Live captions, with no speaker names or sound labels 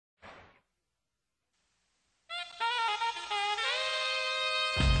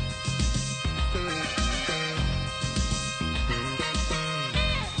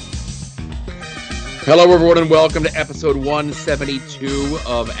Hello, everyone, and welcome to episode 172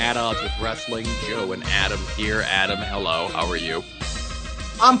 of At Odds with Wrestling. Joe and Adam here. Adam, hello. How are you?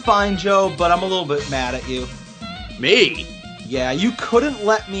 I'm fine, Joe, but I'm a little bit mad at you. Me? Yeah, you couldn't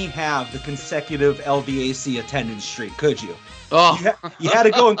let me have the consecutive LVAC attendance streak, could you? Oh, You had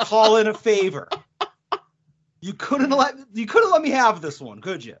to go and call in a favor. You couldn't let me have this one,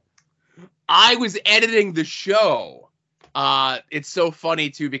 could you? I was editing the show. It's so funny,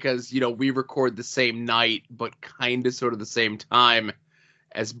 too, because, we record the same night, but kind of sort of the same time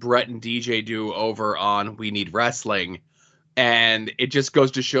as Brett and DJ do over on We Need Wrestling. And it just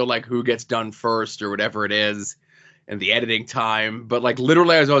goes to show, who gets done first or whatever it is and the editing time. But,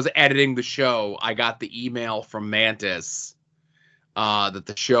 literally as I was editing the show, I got the email from Mantis that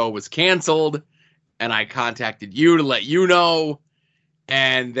the show was canceled. And I contacted you to let you know.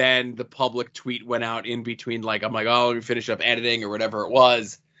 And then the public tweet went out in between, I'm like, oh, let me finish up editing or whatever it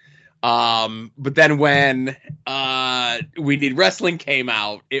was. But then when We Need Wrestling came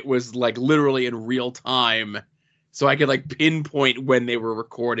out, it was literally in real time. So I could pinpoint when they were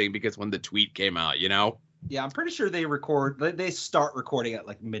recording because when the tweet came out, Yeah, I'm pretty sure they start recording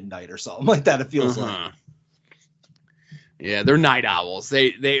at midnight or something like that. It feels like. Yeah, they're night owls. They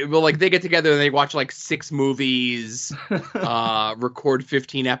get together and they watch 6 movies, record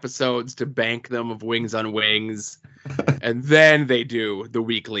 15 episodes to bank them of Wings on Wings, and then they do the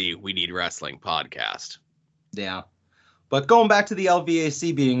weekly We Need Wrestling podcast. Yeah. But going back to the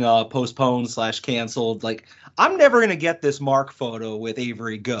LVAC being postponed / canceled, I'm never going to get this Mark photo with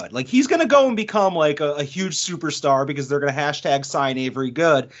Avery Good. He's going to go and become a huge superstar because they're going to hashtag sign Avery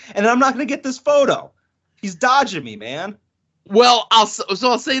Good, and then I'm not going to get this photo. He's dodging me, man. Well, I'll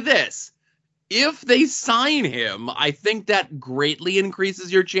say this. If they sign him, I think that greatly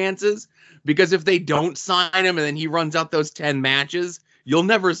increases your chances, because if they don't sign him and then he runs out those 10 matches, you'll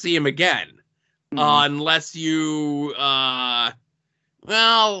never see him again. Unless you,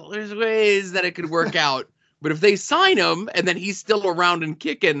 there's ways that it could work out. But if they sign him and then he's still around and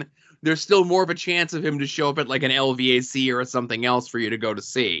kicking, there's still more of a chance of him to show up at an LVAC or something else for you to go to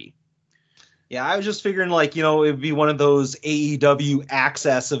see. Yeah, I was just figuring, it'd be one of those AEW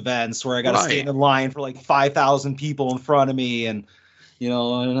Access events where I got to stand in line for 5,000 people in front of me, and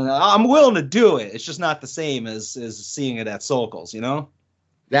and I'm willing to do it. It's just not the same as seeing it at Sokol,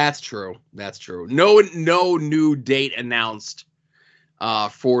 That's true. That's true. No new date announced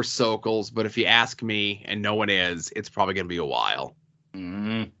for Sokol, but if you ask me, and no one is, it's probably going to be a while.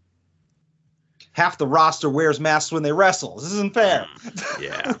 Mm-hmm. Half the roster wears masks when they wrestle. This isn't fair.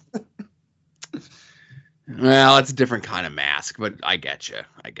 Yeah. Well, it's a different kind of mask, but I get you.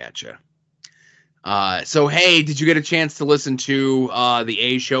 So, hey, did you get a chance to listen to the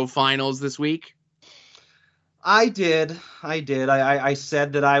A-Show finals this week? I did. I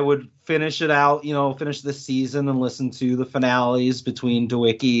said that I would finish it out, finish this season and listen to the finales between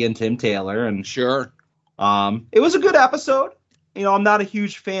DeWicki and Tim Taylor. And sure. It was a good episode. I'm not a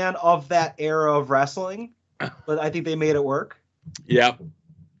huge fan of that era of wrestling, but I think they made it work. Yep.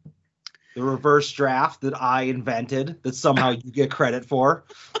 The reverse draft that I invented that somehow you get credit for.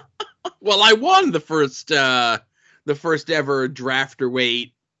 Well, I won the first ever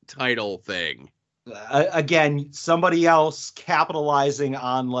drafterweight title thing. Again, somebody else capitalizing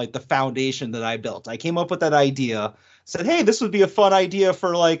on the foundation that I built. I came up with that idea, said, hey, this would be a fun idea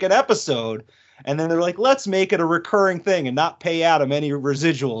for an episode. And then they're like, let's make it a recurring thing and not pay Adam any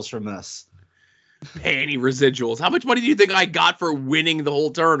residuals from this. Pay any residuals? How much money do you think I got for winning the whole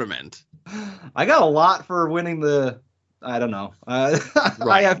tournament? I got a lot for winning I don't know. Right,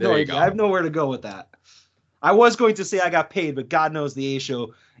 I have no idea. I have nowhere to go with that. I was going to say I got paid, but God knows the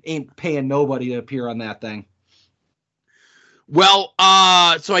A-Show ain't paying nobody to appear on that thing. Well,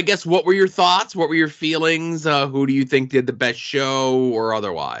 so I guess what were your thoughts? What were your feelings? Who do you think did the best show or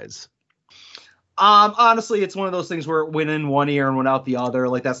otherwise? Honestly, it's one of those things where it went in one ear and went out the other.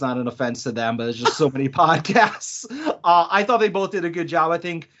 That's not an offense to them, but it's just so many podcasts. I thought they both did a good job. I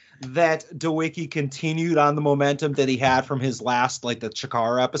think that DeWicki continued on the momentum that he had from his last, the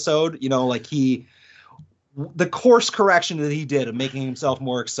Chikara episode. The course correction that he did of making himself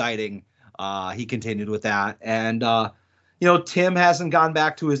more exciting, he continued with that. And, Tim hasn't gone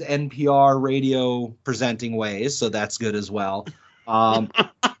back to his NPR radio presenting ways, so that's good as well.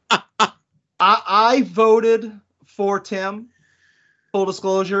 I voted for Tim, full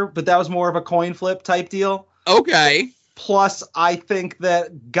disclosure, but that was more of a coin flip type deal. Okay. Plus, I think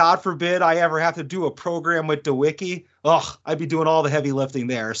that, God forbid, I ever have to do a program with DeWicki. I'd be doing all the heavy lifting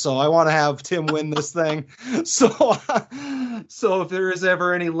there. So I want to have Tim win this thing. So if there is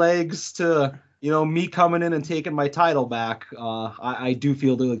ever any legs to me coming in and taking my title back, I do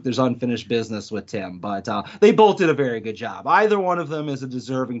feel like there's unfinished business with Tim. But they both did a very good job. Either one of them is a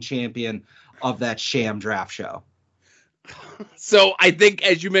deserving champion of that sham draft show. So I think,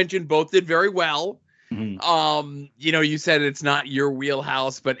 as you mentioned, both did very well. Mm-hmm. You said it's not your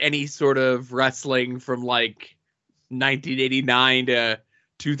wheelhouse, but any sort of wrestling from like 1989 to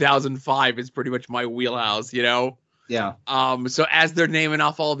 2005 is pretty much my wheelhouse, Yeah. So as they're naming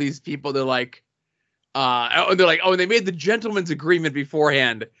off all these people, they're like, and they made the gentleman's agreement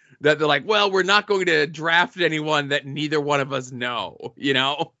beforehand that they're like, well, we're not going to draft anyone that neither one of us know,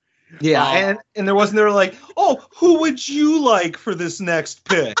 Yeah, and they were like, oh, who would you like for this next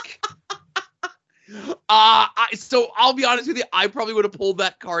pick? So I'll be honest with you, I probably would have pulled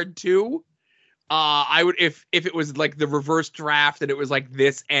that card too. I would if it was like the reverse draft and it was like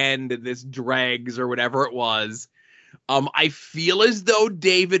this end and this dregs or whatever it was. I feel as though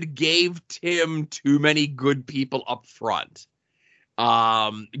David gave Tim too many good people up front.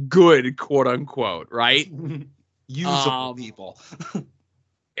 Good, quote unquote, right? Usable people.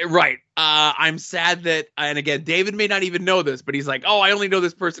 Right. I'm sad that, and again, David may not even know this, but he's like, oh, I only know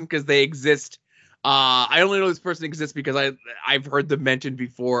this person because they exist. I only know this person exists because I've heard them mentioned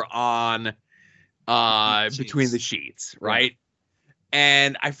before on Between the Sheets, right?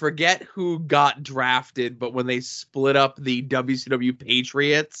 And I forget who got drafted, but when they split up the WCW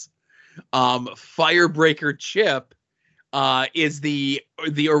Patriots, Firebreaker Chip is the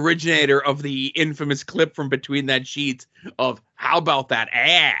originator of the infamous clip from Between That Sheets of "How about that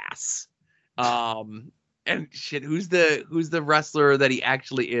ass?" And shit, who's the wrestler that he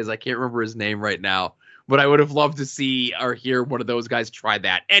actually is? I can't remember his name right now, but I would have loved to see or hear one of those guys try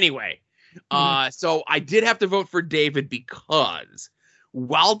that. Anyway, so I did have to vote for David because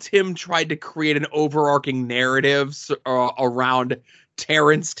while Tim tried to create an overarching narrative around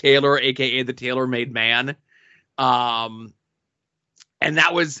Terrence Taylor, aka the Tailor-Made Man, and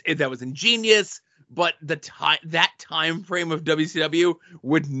that was ingenious, but that time frame of WCW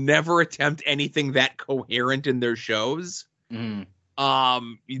would never attempt anything that coherent in their shows.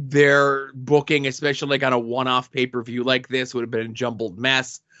 Their booking, especially like on a one-off pay-per-view like this, would have been a jumbled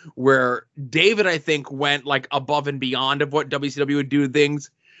mess, where David, I think, went like above and beyond of what WCW would do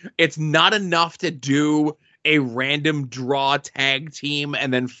things. It's not enough to do a random draw tag team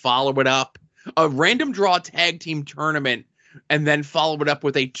and then follow it up. A random draw tag team tournament and then follow it up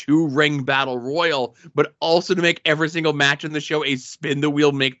with a 2-ring battle royal, but also to make every single match in the show a spin the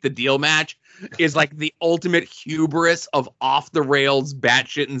wheel, make the deal match is like the ultimate hubris of off the rails,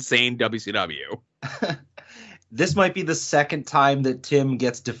 batshit insane WCW. This might be the second time that Tim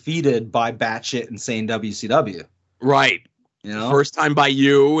gets defeated by batshit insane WCW. Right. First time by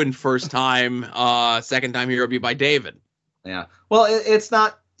you and second time here will be by David. Yeah. Well, it's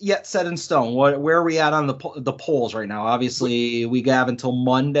not yet set in stone. Where are we at on the polls right now? Obviously, we have until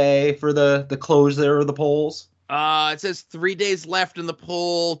Monday for the close there of the polls. It says 3 days left in the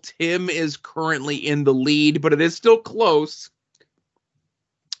poll. Tim is currently in the lead, but it is still close.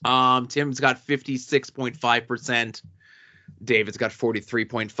 Tim's got 56.5%. David's got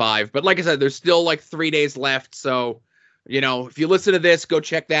 43.5%. But like I said, there's still like 3 days left. So, if you listen to this, go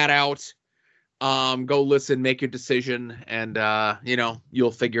check that out. Go listen, make your decision, and,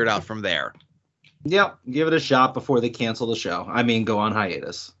 you'll figure it out from there. Yep. Give it a shot before they cancel the show. I mean, go on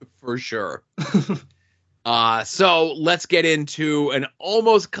hiatus. For sure. So let's get into an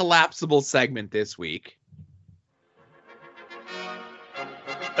almost collapsible segment this week.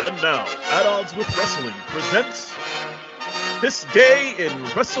 And now, At Odds with Wrestling presents This Day in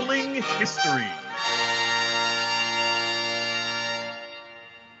Wrestling History.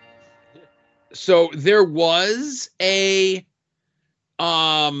 So there was a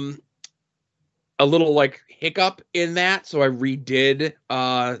little like hiccup in that, so I redid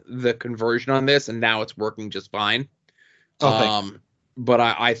the conversion on this, and now it's working just fine. But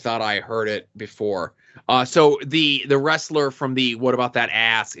I thought I heard it before. So the wrestler from the What About That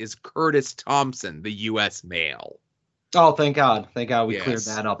Ass is Curtis Thompson, the U.S. male. Oh, thank God. Thank God we cleared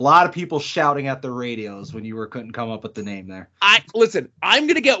that up. A lot of people shouting at the radios when you couldn't come up with the name there. Listen, I'm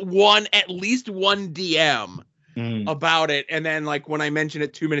going to get at least one DM about it. And then like when I mention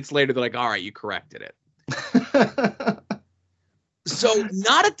it 2 minutes later, they're like, all right, you corrected it. So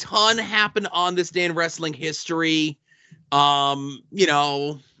not a ton happened on this day in wrestling history.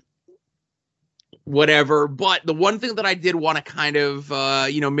 Whatever. But the one thing that I did want to kind of,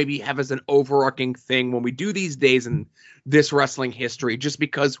 maybe have as an overarching thing when we do these days in this wrestling history, just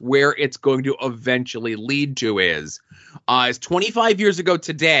because where it's going to eventually lead to is 25 years ago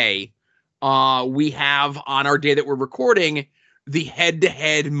today, we have on our day that we're recording the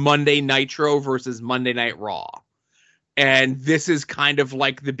head-to-head Monday Nitro versus Monday Night Raw. And this is kind of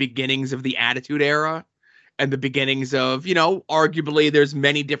like the beginnings of the Attitude Era and the beginnings of, arguably there's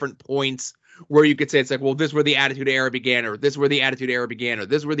many different points where you could say it's like, well, this is where the Attitude Era began, or this is where the Attitude Era began, or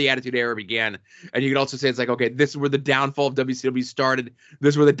this is where the Attitude Era began. And you could also say it's like, okay, this is where the downfall of WCW started.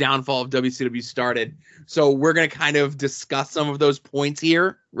 This is where the downfall of WCW started. So we're going to kind of discuss some of those points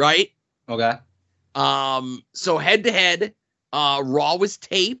here, right? Okay. So head to head, Raw was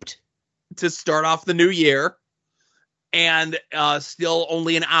taped to start off the new year, and still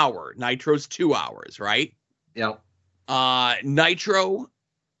only an hour. Nitro's 2 hours, right? Yep. Nitro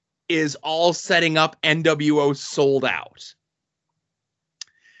is all setting up NWO Sold Out.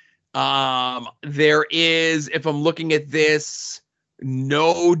 There is, if I'm looking at this,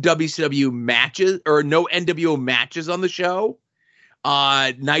 no WCW matches or no NWO matches on the show.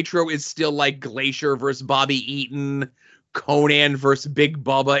 Nitro is still like Glacier versus Bobby Eaton, Conan versus Big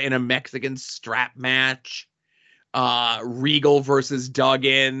Bubba in a Mexican strap match, Regal versus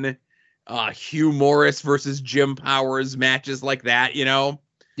Duggan, Hugh Morris versus Jim Powers, matches like that,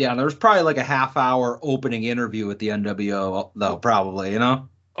 Yeah, and there was probably like a half-hour opening interview with the NWO, though, probably,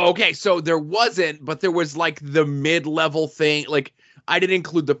 Okay, so there wasn't, but there was like the mid-level thing. Like, I didn't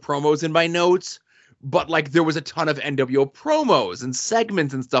include the promos in my notes, but like there was a ton of NWO promos and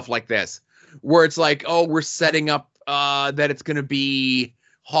segments and stuff like this, where it's like, oh, we're setting up that it's going to be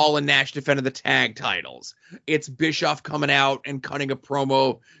Hall and Nash defending the tag titles. It's Bischoff coming out and cutting a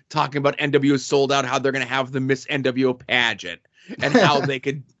promo talking about NWO Sold Out, how they're going to have the Miss NWO pageant and how they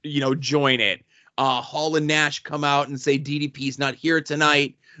could, join it. Hall and Nash come out and say DDP's not here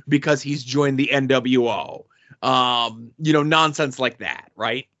tonight because he's joined the NWO. Nonsense like that,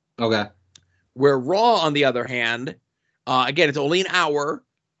 right? Okay. Where Raw, on the other hand, again, it's only an hour,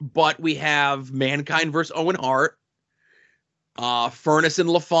 but we have Mankind versus Owen Hart, Furnace and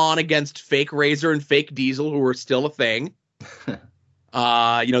LaFon against Fake Razor and Fake Diesel, who are still a thing.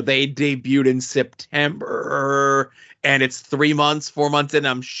 They debuted in September, and it's 4 months in.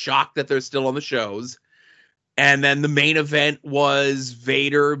 I'm shocked that they're still on the shows. And then the main event was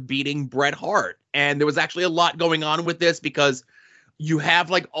Vader beating Bret Hart. And there was actually a lot going on with this because you have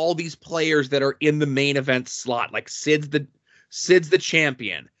like all these players that are in the main event slot. Like Sid's the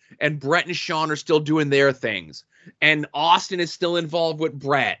champion, and Bret and Shawn are still doing their things. And Austin is still involved with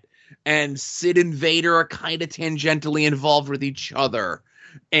Bret. And Sid and Vader are kind of tangentially involved with each other.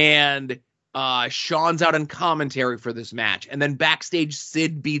 And Shawn's out on commentary for this match. And then backstage,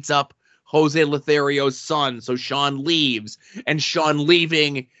 Sid beats up Jose Lothario's son. So Shawn leaves. And Shawn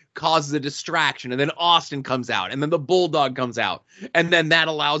leaving causes a distraction. And then Austin comes out. And then the Bulldog comes out. And then that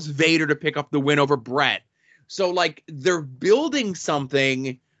allows Vader to pick up the win over Bret. So, like, they're building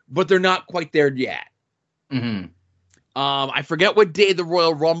something, but they're not quite there yet. Mm-hmm. I forget what day the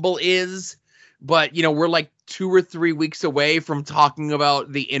Royal Rumble is, but, we're like 2 or 3 weeks away from talking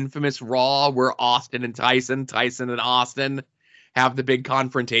about the infamous Raw where Austin and Tyson and Austin have the big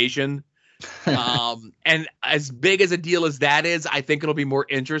confrontation. And as big as a deal as that is, I think it'll be more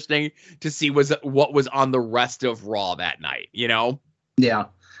interesting to see what was on the rest of Raw that night, Yeah.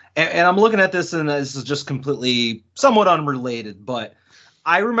 And I'm looking at this, and this is just completely somewhat unrelated, but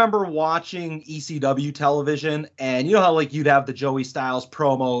I remember watching ECW television, and you know how like you'd have the Joey Styles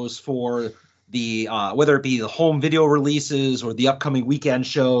promos for the whether it be the home video releases or the upcoming weekend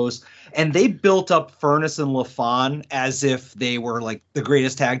shows, and they built up Furnace and LaFon as if they were like the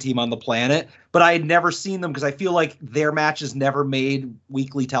greatest tag team on the planet, but I had never seen them because I feel like their matches never made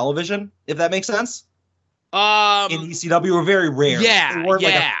weekly television, if that makes sense. In ECW were very rare. Yeah, they weren't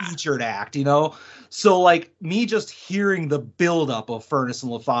like a featured act, So like me just hearing the buildup of Furnace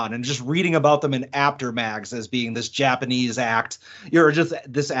and LaFon and just reading about them in Aftermags as being this Japanese act, or just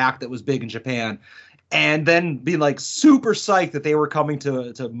this act that was big in Japan, and then being like super psyched that they were coming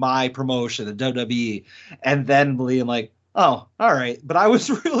to my promotion, the WWE, and then being like, oh, all right. But I was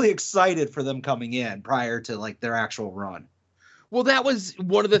really excited for them coming in prior to like their actual run. Well, that was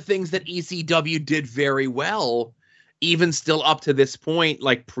one of the things that ECW did very well, even still up to this point,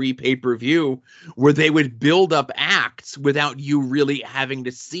 like pre-pay-per-view, where they would build up acts without you really having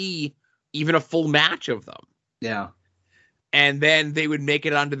to see even a full match of them. Yeah. And then they would make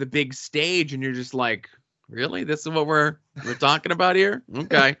it onto the big stage, and you're just like, really? This is what we're talking about here?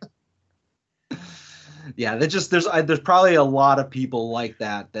 Okay. Yeah, there's probably a lot of people like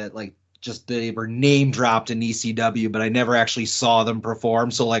that like just they were name dropped in ECW, but I never actually saw them perform.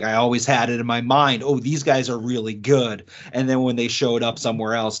 So like I always had it in my mind, oh, these guys are really good. And then when they showed up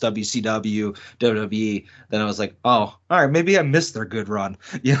somewhere else, WCW, WWE, then I was like, oh, all right, maybe I missed their good run,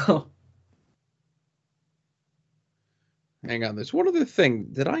 Hang on. There's one other thing.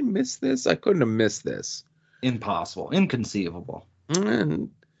 Did I miss this? I couldn't have missed this. Impossible. Inconceivable. And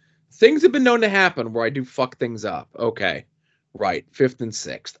things have been known to happen where I do fuck things up. Okay. Right. 5th and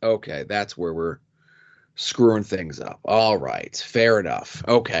 6th. Okay. That's where we're screwing things up. All right. Fair enough.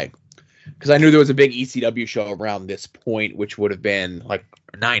 Okay. Because I knew there was a big ECW show around this point, which would have been like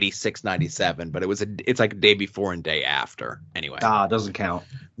 96, 97, but it's like a day before and day after. Anyway. Doesn't count.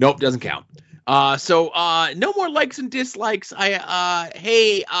 Nope, doesn't count. So no more likes and dislikes.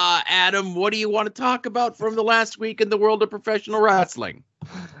 Hey, Adam, what do you want to talk about from the last week in the world of professional wrestling?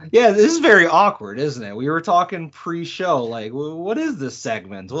 Yeah, this is very awkward, isn't it? We were talking pre-show, like, what is this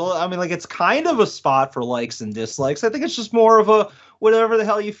segment? Well, I mean, like, it's kind of a spot for likes and dislikes. I think it's just more of a whatever the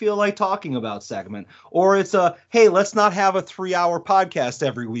hell you feel like talking about segment. Or it's a, hey, let's not have a 3-hour podcast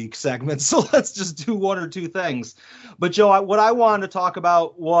every week segment, so let's just do one or two things. But, Joe, what I wanted to talk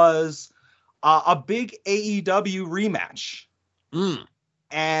about was a big AEW rematch.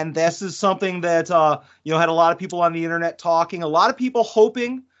 And this is something that, had a lot of people on the internet talking, a lot of people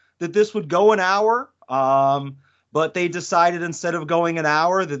hoping that this would go an hour. But they decided instead of going an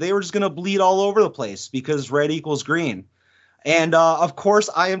hour that they were just going to bleed all over the place because red equals green. And, of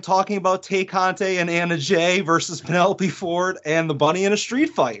course, I am talking about Tay Conti and Anna Jay versus Penelope Ford and the Bunny in a street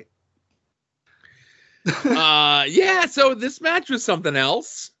fight. Yeah, so this match was something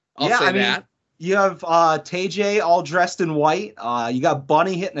else. I'll say that. You have Tay J all dressed in white. You got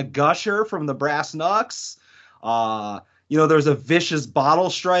Bunny hitting a gusher from the Brass Knucks. There's a vicious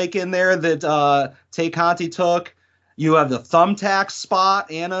bottle strike in there that Tay Conti took. You have the thumbtack spot.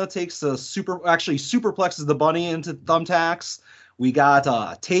 Anna takes superplexes the Bunny into thumbtacks. We got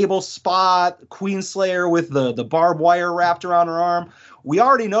a table spot, Queenslayer with the barbed wire wrapped around her arm. We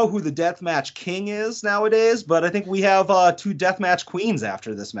already know who the Deathmatch King is nowadays, but I think we have 2 Deathmatch Queens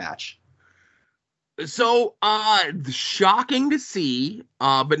after this match. So, shocking to see,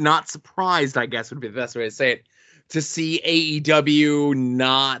 but not surprised, I guess would be the best way to say it, to see AEW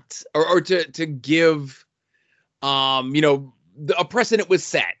not, or to give, a precedent was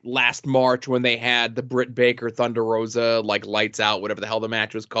set last March when they had the Britt Baker Thunder Rosa, like lights out, whatever the hell the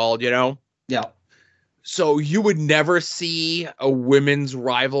match was called, Yeah. So you would never see a women's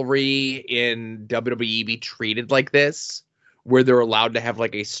rivalry in WWE be treated like this, where they're allowed to have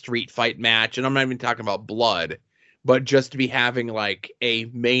like a street fight match. And I'm not even talking about blood, but just to be having like a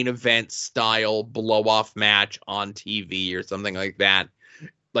main event style blow off match on TV or something like that.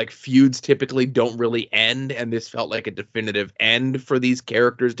 Like feuds typically don't really end. And this felt like a definitive end for these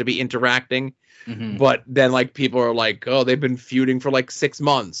characters to be interacting. Mm-hmm. But then like people are like, oh, they've been feuding for like 6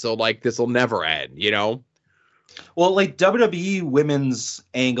 months. So like this will never end, Well, like WWE women's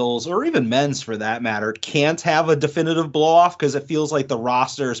angles, or even men's for that matter, can't have a definitive blow-off because it feels like the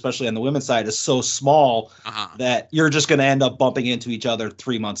roster, especially on the women's side, is so small that you're just going to end up bumping into each other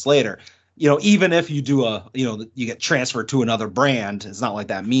 3 months later. Even if you do you get transferred to another brand, it's not like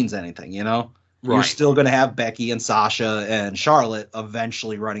that means anything, Right. You're still going to have Becky and Sasha and Charlotte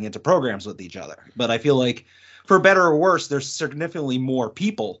eventually running into programs with each other. But I feel like, for better or worse, there's significantly more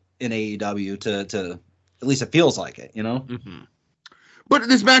people in AEW to at least it feels like it, Mm-hmm. But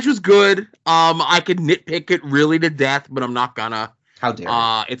this match was good. I could nitpick it really to death, but I'm not gonna. How dare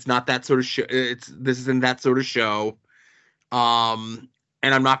you? It's not that sort of show. This isn't that sort of show. And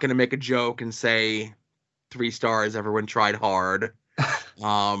I'm not gonna make a joke and say 3 stars. Everyone tried hard.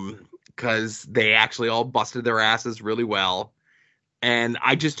 Because they actually all busted their asses really well. And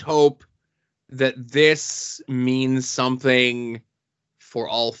I just hope that this means something for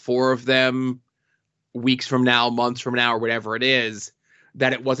all 4 of them. Weeks from now, months from now, or whatever it is,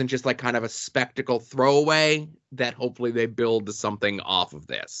 that it wasn't just like kind of a spectacle throwaway, that hopefully they build to something off of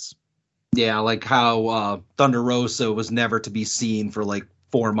this. Yeah, like how Thunder Rosa was never to be seen for like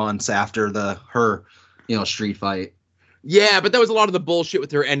 4 months after her street fight. Yeah, but that was a lot of the bullshit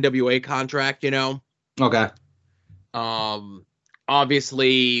with her NWA contract, Okay.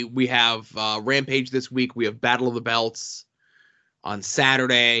 Obviously, we have Rampage this week. We have Battle of the Belts on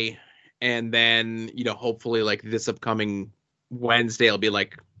Saturday. And then, hopefully like this upcoming Wednesday will be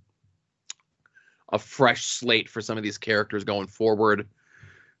like a fresh slate for some of these characters going forward.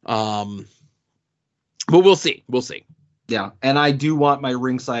 But we'll see. We'll see. Yeah. And I do want my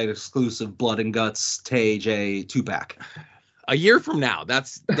ringside exclusive Blood and Guts Tay J 2-pack. A year from now.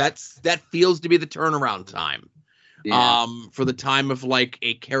 That feels to be the turnaround time. Yeah. For the time of like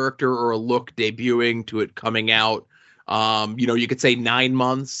a character or a look debuting to it coming out. You could say 9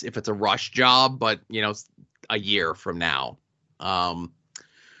 months if it's a rush job, but a year from now.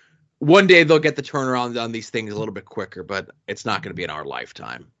 One day they'll get the turnaround on these things a little bit quicker, but it's not going to be in our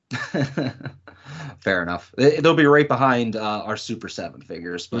lifetime. Fair enough. They'll be right behind our Super 7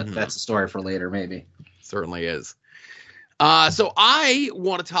 figures, but Mhm. that's a story for later, maybe. Certainly is. So I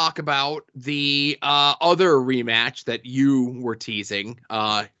want to talk about the other rematch that you were teasing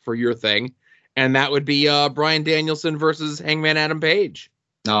for your thing, and that would be Bryan Danielson versus Hangman Adam Page.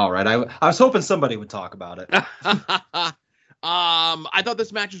 All right. I was hoping somebody would talk about it. I thought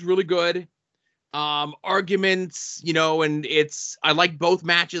this match was really good. Arguments, and I like both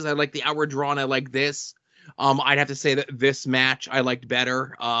matches. I like the hour draw, and I like this. I'd have to say that this match I liked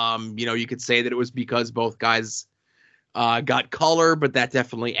better. You could say that it was because both guys got color, but that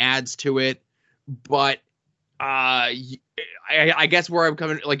definitely adds to it. But I guess where I'm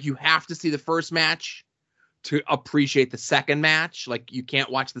coming, like, you have to see the first match to appreciate the second match. Like, you can't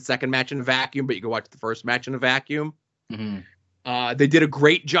watch the second match in a vacuum, but you can watch the first match in a vacuum. Mm-hmm. They did a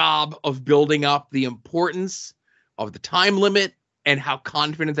great job of building up the importance of the time limit and how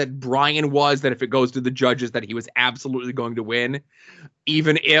confident that Bryan was that if it goes to the judges that he was absolutely going to win,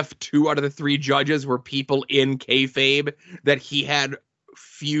 even if 2 out of the 3 judges were people in kayfabe that he had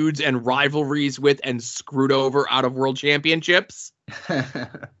feuds and rivalries with and screwed over out of world championships.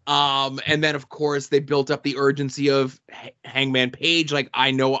 And then of course they built up the urgency of Hangman Page. Like,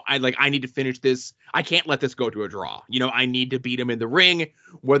 I need to finish this. I can't let this go to a draw. I need to beat him in the ring,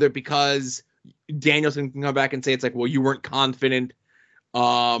 whether because Danielson can come back and say it's like, well, you weren't confident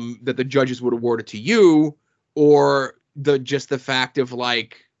that the judges would award it to you, or just the fact of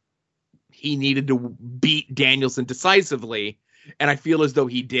like he needed to beat Danielson decisively, and I feel as though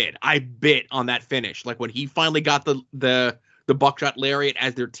he did. I bit on that finish. Like when he finally got the buckshot lariat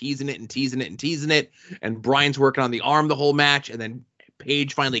as they're teasing it, and Bryan's working on the arm the whole match, and then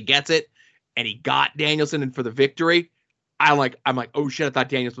Page finally gets it, and he got Danielson in for the victory. I'm like, oh shit, I thought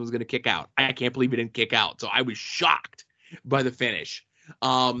Danielson was going to kick out. I can't believe he didn't kick out. So I was shocked by the finish.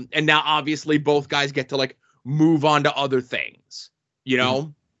 And now obviously both guys get to like move on to other things, Yeah.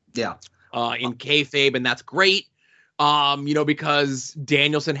 in kayfabe, and that's great. Because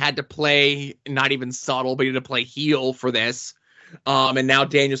Danielson had to play not even subtle, but he had to play heel for this. And now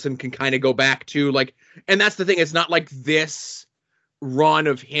Danielson can kind of go back to like, and that's the thing. It's not like this run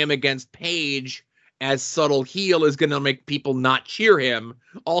of him against Page as subtle heel is going to make people not cheer him.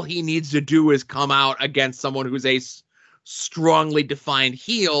 All he needs to do is come out against someone who's a strongly defined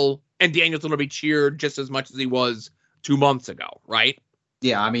heel, and Danielson will be cheered just as much as he was 2 months ago, right?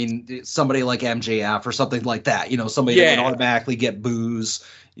 Yeah, I mean, somebody like MJF or something like that, somebody that would automatically get boos,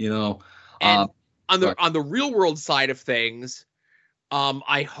 And on the real world side of things,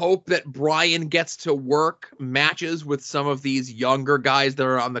 I hope that Bryan gets to work matches with some of these younger guys that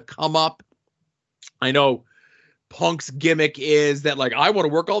are on the come up. I know Punk's gimmick is that, like, I want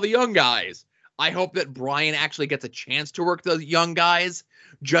to work all the young guys. I hope that Bryan actually gets a chance to work those young guys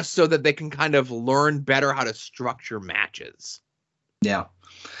just so that they can kind of learn better how to structure matches. Yeah.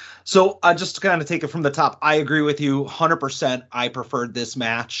 So just to kind of take it from the top, I agree with you 100%. I preferred this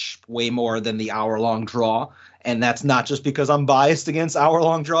match way more than the hour-long draw. And that's not just because I'm biased against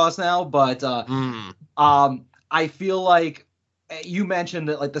hour-long draws now, but I feel like you mentioned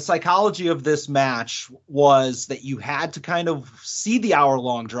that like the psychology of this match was that you had to kind of see the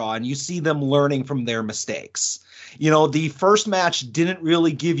hour-long draw and you see them learning from their mistakes. The first match didn't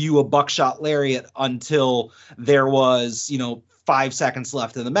really give you a buckshot lariat until there was, 5 seconds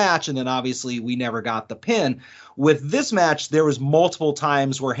left in the match, and then obviously we never got the pin. With this match, there was multiple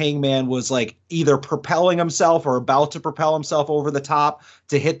times where Hangman was like either propelling himself or about to propel himself over the top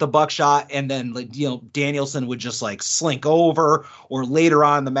to hit the buckshot, and then Danielson would just like slink over, or later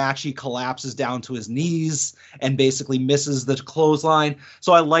on in the match he collapses down to his knees and basically misses the clothesline.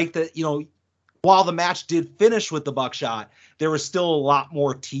 So I like that, while the match did finish with the buckshot, there was still a lot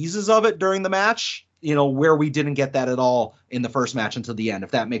more teases of it during the match, where we didn't get that at all in the first match until the end,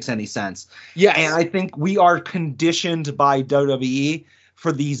 if that makes any sense. Yeah. And I think we are conditioned by WWE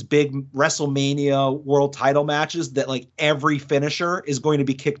for these big WrestleMania world title matches that like every finisher is going to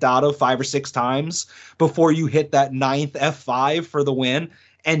be kicked out of 5 or 6 times before you hit that 9th F5 for the win.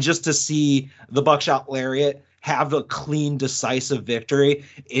 And just to see the buckshot lariat have a clean, decisive victory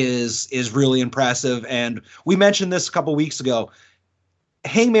is really impressive. And we mentioned this a couple weeks ago.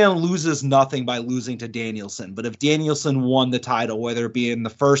 Hangman loses nothing by losing to Danielson, but if Danielson won the title, whether it be in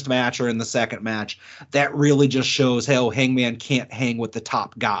the first match or in the second match, that really just shows how Hangman can't hang with the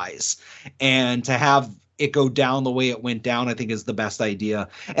top guys. And to have it go down the way it went down, I think is the best idea.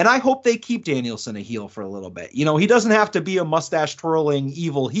 And I hope they keep Danielson a heel for a little bit. He doesn't have to be a mustache twirling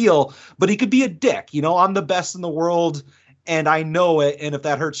evil heel, but he could be a dick. I'm the best in the world and I know it. And if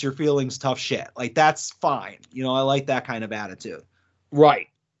that hurts your feelings, tough shit. Like, that's fine. I like that kind of attitude. Right.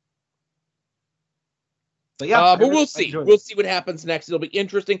 But yeah, but we'll see. We'll see what happens next. It'll be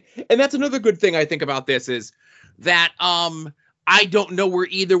interesting. And that's another good thing I think about this is that I don't know where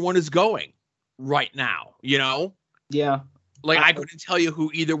either one is going right now, you know? Yeah. Like, I couldn't tell you who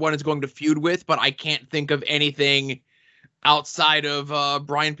either one is going to feud with, but I can't think of anything outside of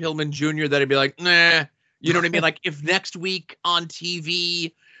Brian Pillman Jr. that'd be like, nah. You know what I mean? Like, if next week on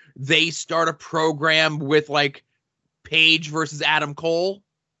TV they start a program with, like, Paige versus Adam Cole,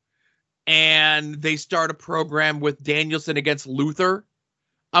 and they start a program with Danielson against Luther,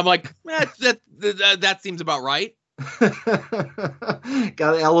 I'm like, that seems about right.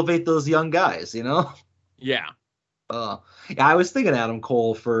 Got to elevate those young guys, you know? Yeah. Yeah, I was thinking Adam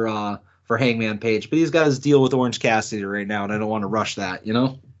Cole for Hangman Page, but he's got his deal with Orange Cassidy right now, and I don't want to rush that, you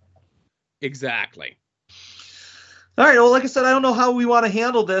know? Exactly. All right, well, like I said, I don't know how we want to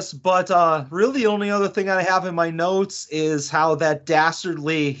handle this, but really the only other thing I have in my notes is how that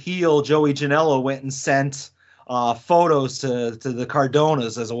dastardly heel Joey Janela went and sent photos to the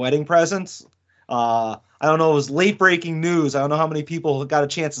Cardonas as a wedding present. I don't know, it was late-breaking news. I don't know how many people got a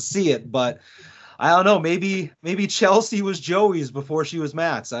chance to see it, but I don't know. Maybe Chelsea was Joey's before she was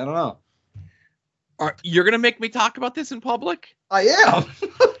Matt's. I don't know. You're going to make me talk about this in public? I am.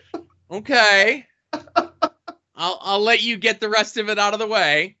 Okay. I'll let you get the rest of it out of the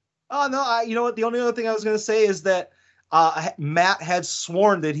way. Oh, no. You know what? The only other thing I was going to say is that Matt had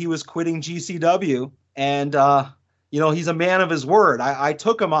sworn that he was quitting GCW, and, he's a man of his word. I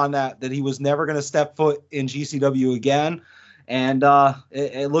took him on that he was never going to step foot in GCW again. And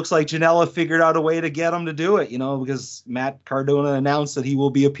it looks like Janela figured out a way to get him to do it, because Matt Cardona announced that he will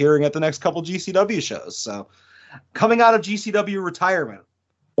be appearing at the next couple GCW shows. So coming out of GCW retirement,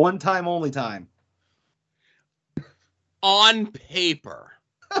 one time, only time. On paper,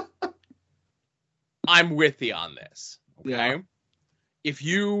 I'm with you on this. Okay. Yeah. If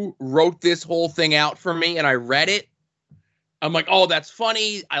you wrote this whole thing out for me and I read it, I'm like, oh, that's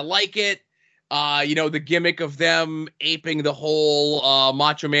funny. I like it. The gimmick of them aping the whole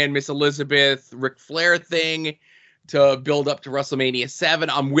Macho Man, Miss Elizabeth, Ric Flair thing to build up to WrestleMania 7.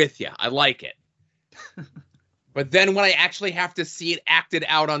 I'm with you. I like it. But then when I actually have to see it acted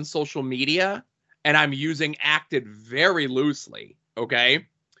out on social media, and I'm using acted very loosely, okay?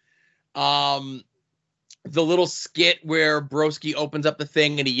 The little skit where Broski opens up the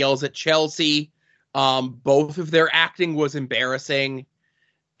thing and he yells at Chelsea, both of their acting was embarrassing.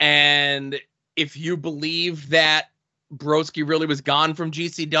 And if you believe that Broski really was gone from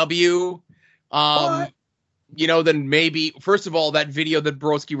GCW, then maybe, first of all, that video that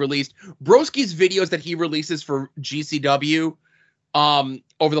Broski released, Broski's videos that he releases for GCW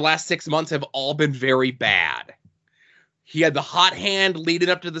over the last 6 months have all been very bad. He had the hot hand leading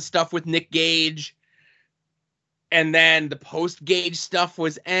up to the stuff with Nick Gage, and then the post-Gage stuff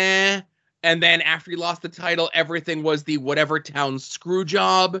was and then after he lost the title, everything was the whatever town screw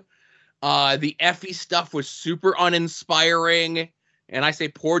job. The Effie stuff was super uninspiring, and I say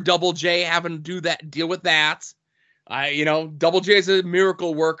poor Double J having to deal with that. Double J is a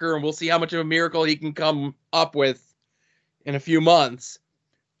miracle worker, and we'll see how much of a miracle he can come up with in a few months.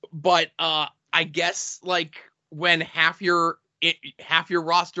 But I guess like when half your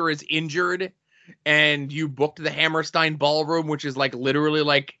roster is injured, and you booked the Hammerstein Ballroom, which is like literally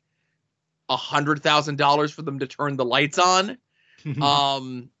like $100,000 for them to turn the lights on.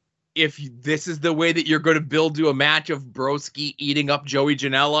 If this is the way that you're going to build to a match of Broski eating up Joey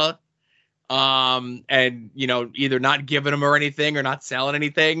Janela, and either not giving him or anything or not selling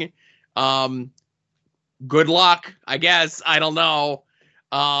anything, good luck, I guess. I don't know.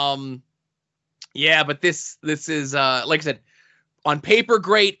 Yeah, but this is like I said, on paper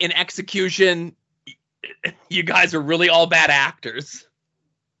great, in execution, you guys are really all bad actors.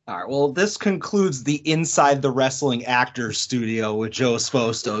 All right, well, this concludes the Inside the Wrestling Actors Studio with Joe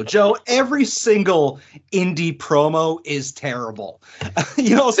Sposto. Joe, every single indie promo is terrible.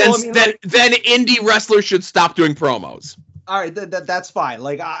 Then indie wrestlers should stop doing promos. All right, that's fine.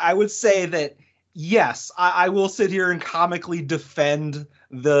 Like, I would say that, yes, I will sit here and comically defend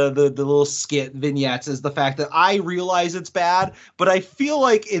the little skit vignettes as the fact that I realize it's bad, but I feel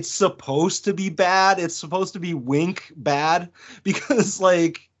like it's supposed to be bad. It's supposed to be wink bad, because,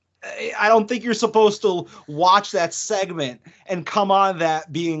 like, I don't think you're supposed to watch that segment and come on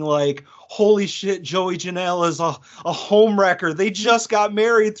that being like, holy shit, Joey Janela is a homewrecker. They just got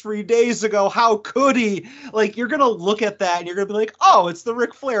married 3 days ago. How could he? Like, you're going to look at that and you're going to be like, oh, it's the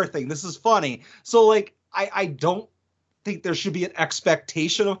Ric Flair thing. This is funny. So, like, I don't think there should be an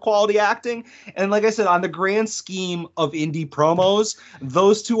expectation of quality acting. And like I said, on the grand scheme of indie promos,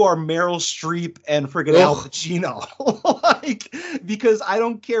 those two are Meryl Streep and friggin' Al Pacino. Like, because I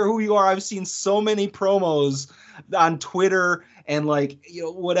don't care who you are, I've seen so many promos on Twitter and like, you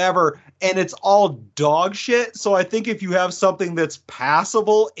know, whatever, and it's all dog shit. So I think if you have something that's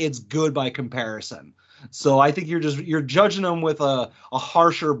passable, it's good by comparison. So I think you're judging them with a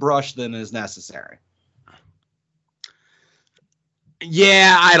harsher brush than is necessary.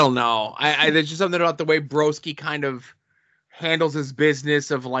 Yeah, I don't know. There's just something about the way Broski kind of handles his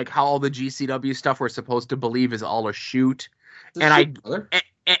business of like how all the GCW stuff we're supposed to believe is all a shoot. I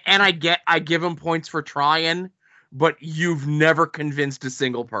give him points for trying, but you've never convinced a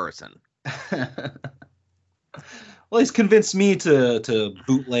single person. Well, he's convinced me to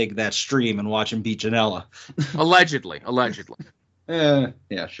bootleg that stream and watch him beat Janela. Allegedly.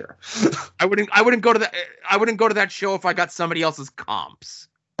 Yeah, sure. I wouldn't go to that. I wouldn't go to that show if I got somebody else's comps.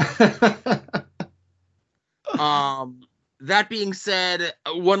 That being said,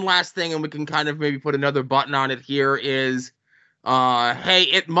 one last thing, and we can kind of maybe put another button on it here is, hey,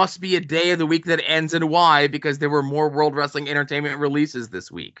 it must be a day of the week that ends in Y because there were more World Wrestling Entertainment releases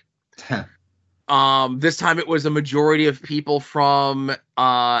this week. This time it was a majority of people from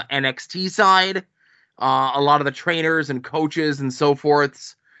NXT side. A lot of the trainers and coaches and so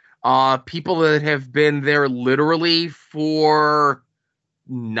forths, people that have been there literally for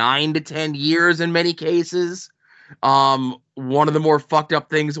 9 to 10 years in many cases. One of the more fucked up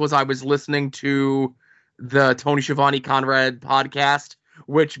things was I was listening to the Tony Schiavone Conrad podcast,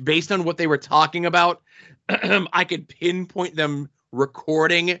 which based on what they were talking about, I could pinpoint them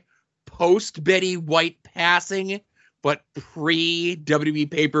recording post Betty White passing, but pre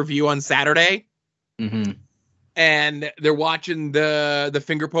WWE pay-per-view on Saturday. Mm-hmm. And they're watching the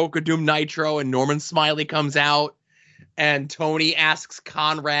Finger Poke of Doom Nitro, and Norman Smiley comes out, and Tony asks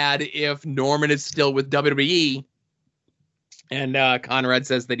Conrad if Norman is still with WWE, and Conrad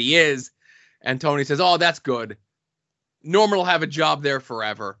says that he is, and Tony says, "Oh, that's good. Norman will have a job there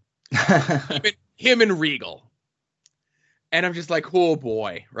forever." him and Regal. And I'm just like, oh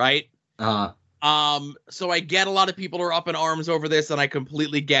boy, right? So I get a lot of people are up in arms over this, and I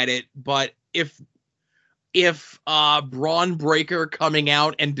completely get it, but if Braun Breaker coming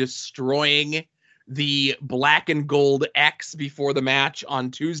out and destroying the black and gold X before the match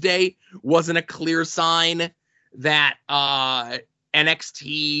on Tuesday wasn't a clear sign that Triple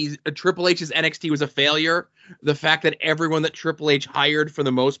H's NXT was a failure, the fact that everyone that Triple H hired for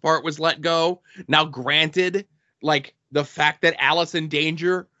the most part was let go. Now, granted, like the fact that Allison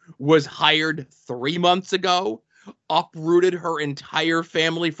Danger was hired 3 months ago, uprooted her entire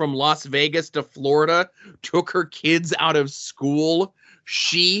family from Las Vegas to Florida, took her kids out of school.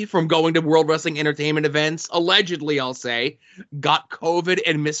 She, from going to World Wrestling Entertainment events, allegedly, I'll say, got COVID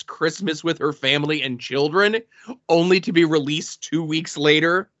and missed Christmas with her family and children, only to be released 2 weeks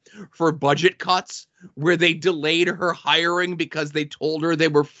later for budget cuts, where they delayed her hiring because they told her they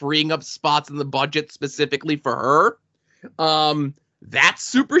were freeing up spots in the budget specifically for her. That's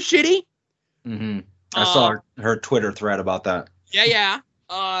super shitty. Mm-hmm. I saw her Twitter thread about that. Yeah.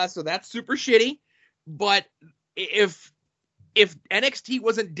 So that's super shitty. But if NXT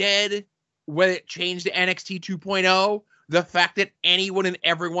wasn't dead when it changed to NXT 2.0, the fact that anyone and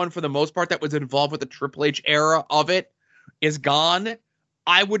everyone, for the most part, that was involved with the Triple H era of it is gone,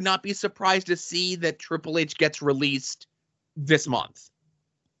 I would not be surprised to see that Triple H gets released this month.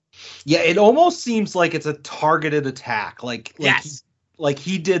 Yeah, it almost seems like it's a targeted attack. Yes. Like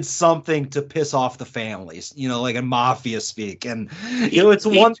he did something to piss off the families, you know, like in mafia speak. And, you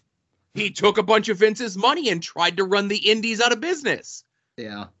know, he took a bunch of Vince's money and tried to run the indies out of business.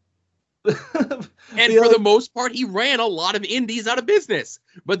 Yeah. And for the most part, he ran a lot of indies out of business.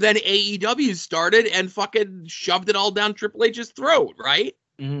 But then AEW started and fucking shoved it all down Triple H's throat, right?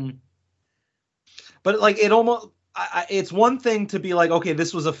 Mm-hmm. But like it almost... it's one thing to be like, okay,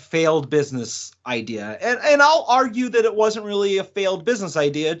 this was a failed business idea. And I'll argue that it wasn't really a failed business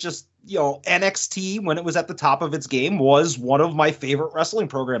idea. Just, you know, NXT, when it was at the top of its game, was one of my favorite wrestling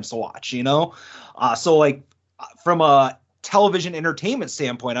programs to watch, you know? So, like, from a television entertainment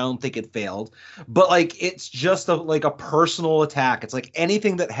standpoint, I don't think it failed. But, like, it's just a personal attack. It's like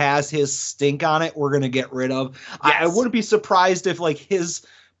anything that has his stink on it, we're going to get rid of. Yes. I wouldn't be surprised if, like, his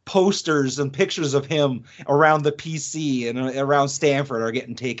posters and pictures of him around the PC and around Stanford are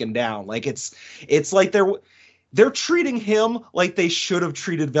getting taken down. Like it's like they're treating him like they should have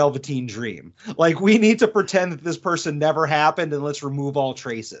treated Velveteen Dream. Like we need to pretend that this person never happened and let's remove all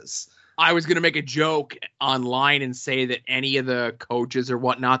traces. I was going to make a joke online and say that any of the coaches or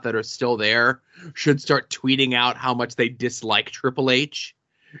whatnot that are still there should start tweeting out how much they dislike Triple H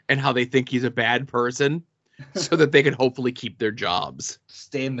and how they think he's a bad person so that they can hopefully keep their jobs.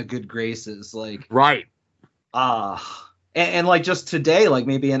 Stay in the good graces. Like, right. And like just today, like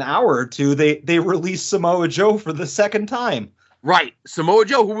maybe an hour or two, they released Samoa Joe for the second time. Right. Samoa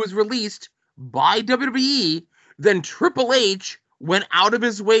Joe, who was released by WWE, then Triple H went out of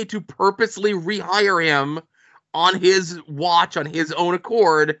his way to purposely rehire him on his watch, on his own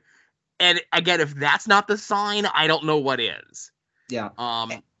accord. And again, if that's not the sign, I don't know what is. Yeah.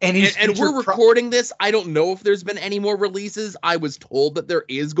 And we're recording this. I don't know if there's been any more releases. I was told that there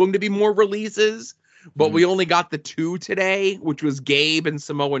is going to be more releases, but we only got the 2 today, which was Gabe and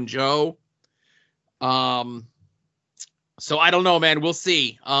Samoa Joe. So I don't know, man. We'll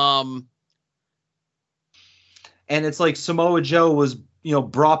see. And it's like Samoa Joe was,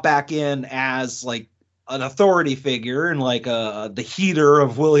 brought back in as like an authority figure and like the heater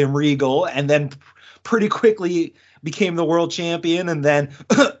of William Regal, and then pretty quickly became the world champion, and then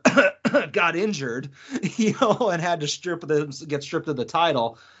got injured, and had to get stripped of the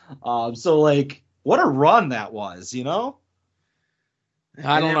title. So like, what a run that was, I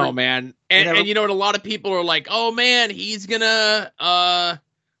don't know, man. And a lot of people are like, oh man, he's gonna have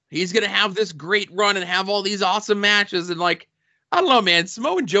this great run and have all these awesome matches. And like, I don't know, man.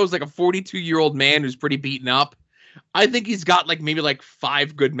 Samoa Joe's like a 42-year-old man who's pretty beaten up. I think he's got maybe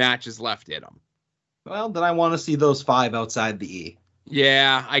 5 good matches left in him. Well, then I want to see those 5 outside the E.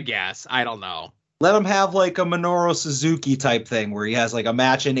 Yeah, I guess. I don't know. Let him have like a Minoru Suzuki type thing where he has like a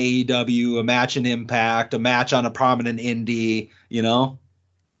match in AEW, a match in Impact, a match on a prominent indie,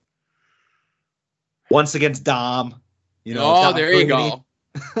 Once against Dom, Oh, there you go.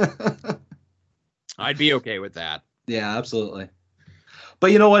 I'd be okay with that. Yeah, absolutely.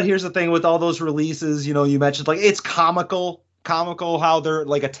 But you know what? Here's the thing with all those releases, you mentioned like it's comical how they're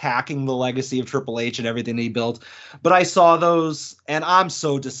like attacking the legacy of Triple H and everything he built. But I saw those and I'm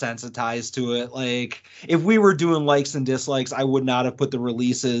so desensitized to it. Like if we were doing likes and dislikes, I would not have put the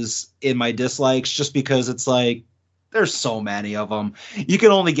releases in my dislikes just because it's like there's so many of them. You can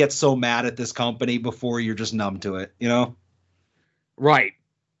only get so mad at this company before you're just numb to it, Right.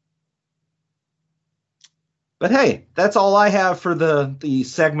 But hey, that's all I have for the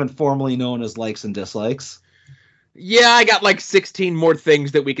segment formerly known as likes and dislikes. Yeah, I got 16 more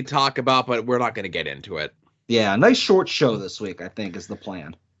things that we could talk about, but we're not going to get into it. Yeah, nice short show this week, I think, is the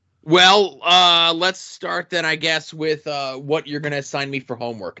plan. Well, let's start then, I guess, with what you're going to assign me for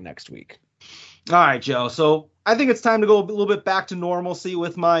homework next week. All right, Joe. So I think it's time to go a little bit back to normalcy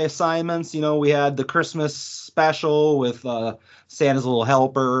with my assignments. We had the Christmas special with Santa's Little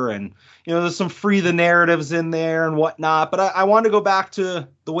Helper, and there's some Free the Narratives in there and whatnot. But I want to go back to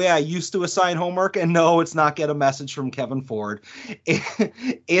the way I used to assign homework, and no, it's not get a message from Kevin Ford.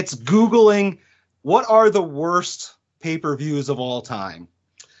 It's Googling what are the worst pay-per-views of all time.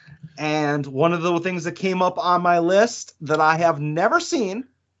 And one of the things that came up on my list that I have never seen,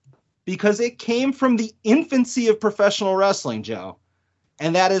 because it came from the infancy of professional wrestling, Joe,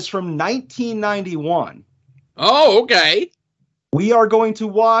 and that is from 1991. Oh, okay. We are going to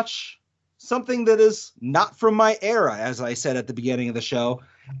watch something that is not from my era, as I said at the beginning of the show,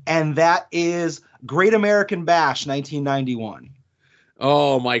 and that is Great American Bash 1991.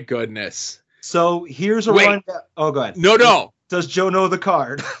 Oh, my goodness. So here's a run. Oh, go ahead. No. Does Joe know the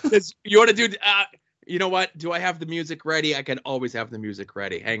card? You want to do... you know what? Do I have the music ready? I can always have the music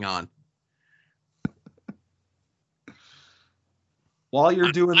ready. Hang on. While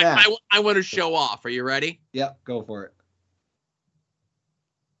you're doing that. I want to show off. Are you ready? Yeah, go for it.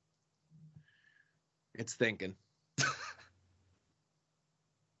 It's thinking.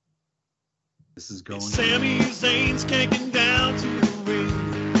 This is going. Sami Zayn's kicking down to the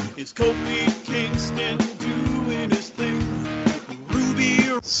ring. It's Kofi Kingston doing his thing.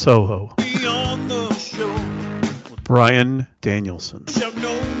 Ruby Soho. on the show. Bryan Danielson. Shout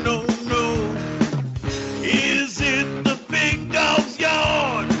no. Is it the big dog's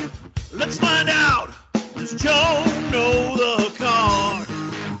yard? Let's find out. Does Joe know the card?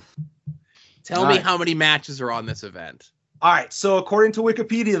 Tell me how many matches are on this event. All right, so according to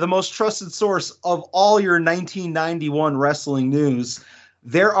Wikipedia, the most trusted source of all your 1991 wrestling news,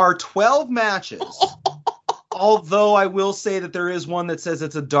 there are 12 matches. Although I will say that there is one that says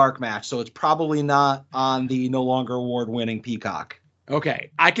it's a dark match, so it's probably not on the no longer award-winning Peacock.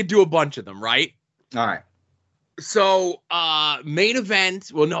 Okay, I could do a bunch of them, right? All right. So, main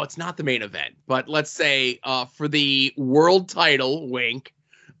event. Well, no, it's not the main event, but let's say for the world title, wink,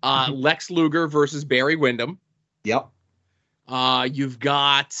 Lex Luger versus Barry Windham. Yep. You've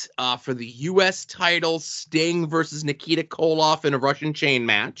got for the U.S. title, Sting versus Nikita Koloff in a Russian chain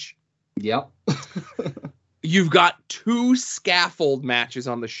match. Yep. You've got 2 scaffold matches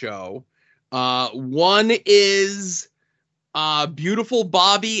on the show. One is Beautiful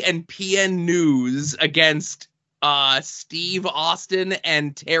Bobby and PN News against Steve Austin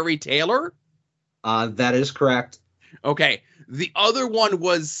and Terry Taylor. That is correct. Okay. The other one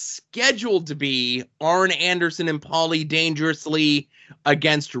was scheduled to be Arn Anderson and Paulie Dangerously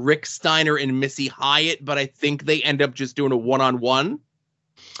against Rick Steiner and Missy Hyatt, but I think they end up just doing a one-on-one.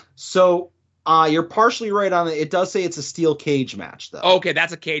 So you're partially right on it. It does say it's a steel cage match, though. Okay,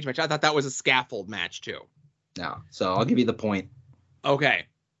 that's a cage match. I thought that was a scaffold match, too. No, so I'll give you the point. Okay.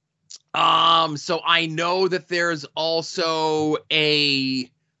 So I know that there's also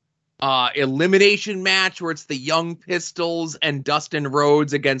a elimination match where it's the Young Pistols and Dustin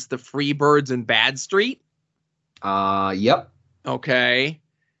Rhodes against the Freebirds and Bad Street. Yep. Okay.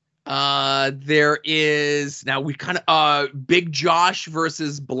 There is now we kind of Big Josh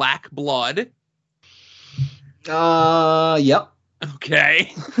versus Black Blood. Yep.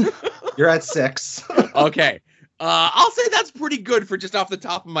 Okay. You're at 6. Okay. I'll say that's pretty good for just off the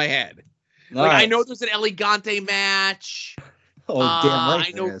top of my head. All like right. I know there's an Elegante match. Oh, damn right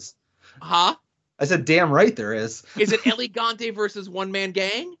I know- there is. Huh? I said damn right there is. Is it Elegante versus One Man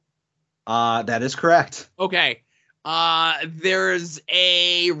Gang? That is correct. Okay. There's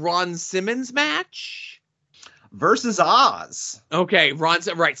a Ron Simmons match. Versus Oz. Okay,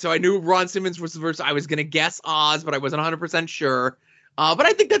 right. So I knew Ron Simmons was versus. I was gonna guess Oz, but I wasn't 100% sure. But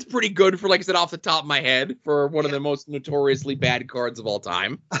I think that's pretty good for, like I said, off the top of my head, for one of the most notoriously bad cards of all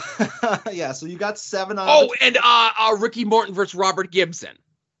time. Yeah, so you got 7 out Oh, of... and Ricky Morton versus Robert Gibson.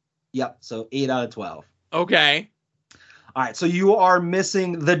 Yep, so 8 out of 12. Okay. All right, so you are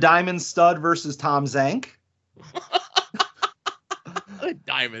missing the Diamond Stud versus Tom Zank.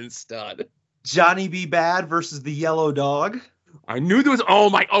 Diamond Stud. Johnny B. Bad versus the Yellow Dog. I knew there was. Oh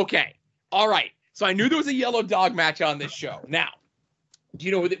my. Okay. All right. So I knew there was a Yellow Dog match on this show. Now, do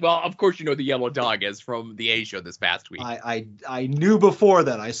you know? Well, of course you know the Yellow Dog is from the A show this past week. I knew before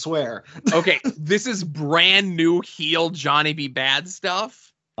that, I swear. Okay, this is brand new heel Johnny B. Bad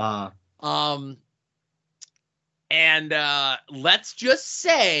stuff. And let's just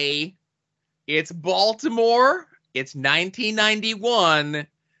say it's Baltimore. It's 1991,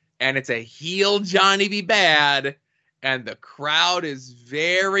 and it's a heel Johnny B. Bad, and the crowd is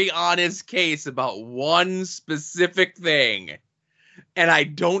very on his case about one specific thing. And I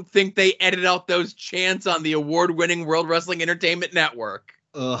don't think they edit out those chants on the award-winning World Wrestling Entertainment Network.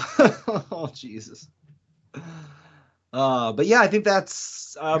 Oh, Jesus. But yeah, I think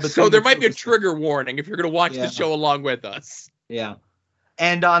that's... so there might be a trigger warning if you're going to watch Yeah. the show along with us. Yeah.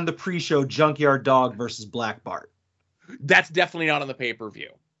 And on the pre-show, Junkyard Dog versus Black Bart. That's definitely not on the pay-per-view.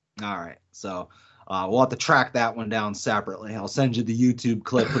 All right. So we'll have to track that one down separately. I'll send you the YouTube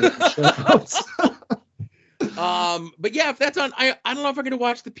clip. Put it in the show notes. But yeah, if that's on, I don't know if I'm going to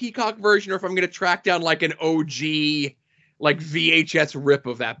watch the Peacock version or if I'm going to track down like an OG, like VHS rip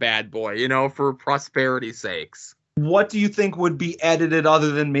of that bad boy, you know, for prosperity's sakes. What do you think would be edited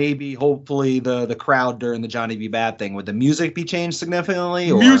other than maybe, hopefully, the crowd during the Johnny B. Bad thing? Would the music be changed significantly?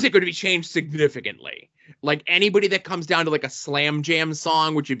 Or? Music would be changed significantly. Like anybody that comes down to like a Slam Jam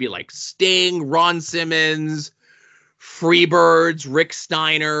song, which would be like Sting, Ron Simmons, Freebirds, Rick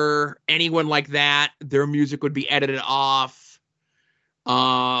Steiner, anyone like that, their music would be edited off.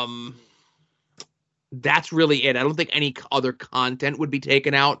 That's really it. I don't think any other content would be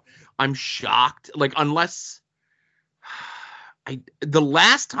taken out. I'm shocked. Like, unless the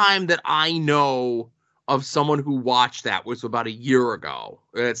last time that I know of someone who watched that was about a year ago.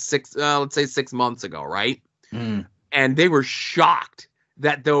 It's let's say 6 months ago, right? Mm. And they were shocked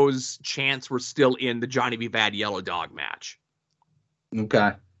that those chants were still in the Johnny B. Bad Yellow Dog match.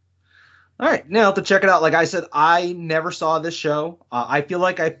 Okay. All right. Now, I'll have to check it out. Like I said, I never saw this show. I feel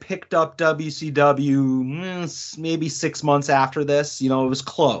like I picked up WCW maybe 6 months after this. You know, it was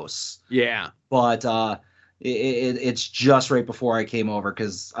close. Yeah. But it's just right before I came over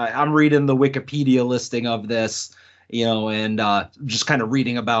because I'm reading the Wikipedia listing of this, you know, and just kind of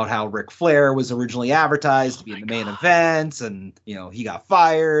reading about how Ric Flair was originally advertised to be in the main event, and, you know, he got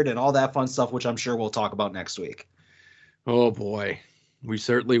fired and all that fun stuff, which I'm sure we'll talk about next week. Oh, boy. We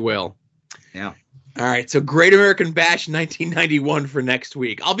certainly will. Yeah. All right. So Great American Bash 1991 for next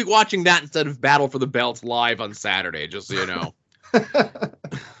week. I'll be watching that instead of Battle for the Belts live on Saturday, just so you know.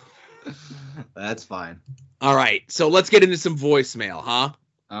 That's fine. All right. So let's get into some voicemail, huh?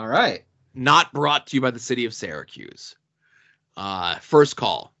 All right. Not brought to you by the city of Syracuse. First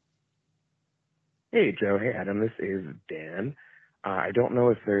call. Hey, Joe. Hey, Adam. This is Dan. I don't know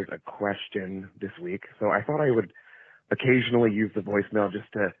if there's a question this week, so I thought I would occasionally use the voicemail just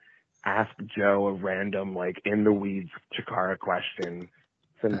to ask Joe a random, like, in the weeds Chikara question,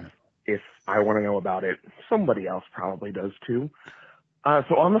 since if I want to know about it, somebody else probably does too.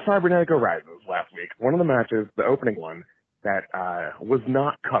 So on the Cybernetico Rises last week, one of the matches, the opening one, that was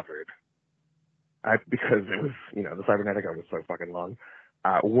not covered, because it was, the Cybernetico was so fucking long,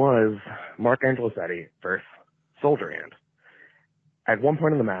 was Mark Angelosetti versus Soldier Ant. At one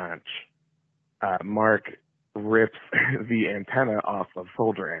point in the match, Mark rips the antenna off of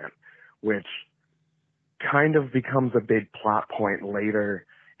Soldier Ant, which kind of becomes a big plot point later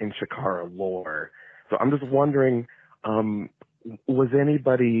in Chikara lore. So I'm just wondering, was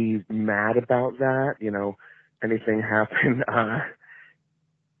anybody mad about that? Anything happen?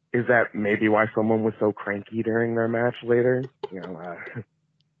 Is that maybe why someone was so cranky during their match later?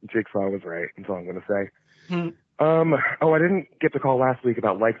 Jigsaw was right, that's all I'm going to say. I didn't get to call last week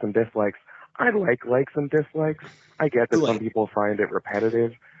about likes and dislikes. I like likes and dislikes. I get that some people find it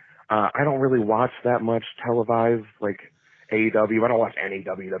repetitive. I don't really watch that much televised, like AEW. I don't watch any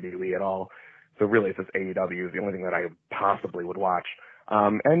WWE at all. So really, it's just AEW is the only thing that I possibly would watch.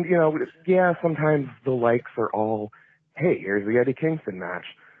 Sometimes the likes are all, hey, here's the Eddie Kingston match.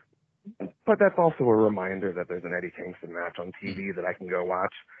 But that's also a reminder that there's an Eddie Kingston match on TV that I can go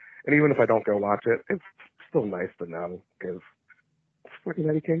watch. And even if I don't go watch it, it's still nice to know, because it's fucking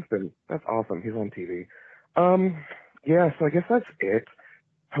Eddie Kingston. That's awesome. He's on TV. So I guess that's it.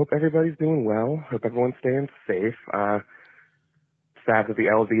 Hope everybody's doing well. Hope everyone's staying safe. Sad that the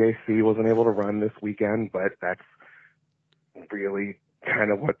LVAC wasn't able to run this weekend, but that's really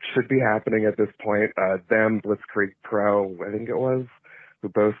kind of what should be happening at this point. Them, Blitzkrieg Pro, I think it was, who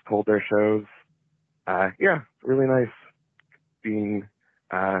both pulled their shows. Really nice being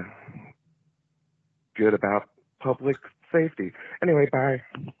good about public safety. Anyway, bye.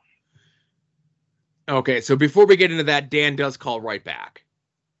 Okay, so before we get into that, Dan does call right back.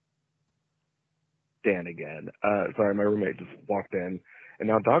 Dan again. Sorry, my roommate just walked in, and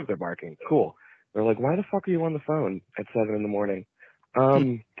now dogs are barking. Cool. They're like, why the fuck are you on the phone at 7 a.m?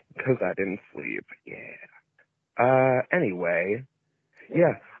 Because I didn't sleep. Yeah. Anyway,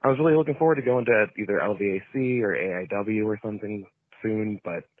 I was really looking forward to going to either LVAC or AIW or something soon,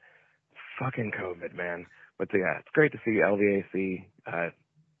 but fucking COVID, man. But it's great to see LVAC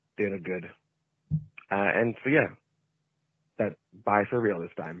doing a good. That bye for real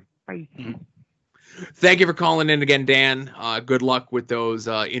this time. Bye. Thank you for calling in again, Dan. Good luck with those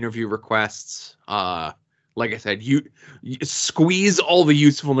interview requests. Like I said, you squeeze all the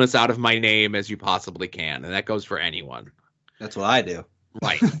usefulness out of my name as you possibly can, and that goes for anyone. That's what I do.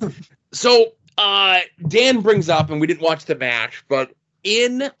 Right. So Dan brings up, and we didn't watch the match, but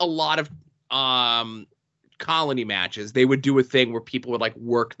in a lot of colony matches, they would do a thing where people would like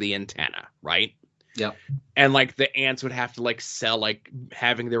work the antenna, right? Yep. And like the ants would have to like sell like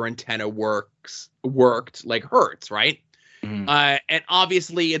having their antenna worked like hurts, right? Mm-hmm. And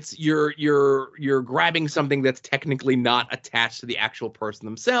obviously it's you're grabbing something that's technically not attached to the actual person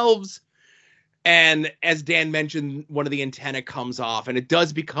themselves. And as Dan mentioned, one of the antenna comes off, and it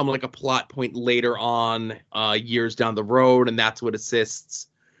does become like a plot point later on, years down the road, and that's what assists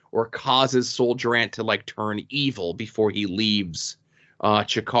or causes Soldier Ant to like turn evil before he leaves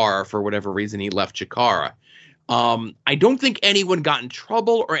Chikara for whatever reason he left Chikara. I don't think anyone got in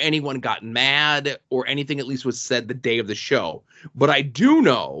trouble or anyone got mad or anything at least was said the day of the show. But I do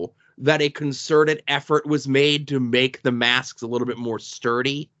know that a concerted effort was made to make the masks a little bit more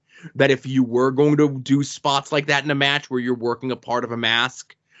sturdy. That if you were going to do spots like that in a match where you're working a part of a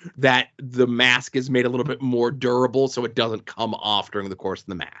mask, that the mask is made a little bit more durable so it doesn't come off during the course of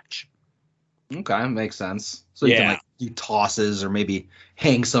the match. Okay, makes sense. So you can like do tosses or maybe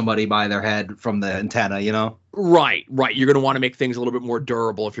hang somebody by their head from the antenna, Right. You're going to want to make things a little bit more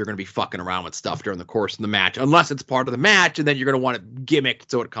durable if you're going to be fucking around with stuff during the course of the match, unless it's part of the match, and then you're going to want it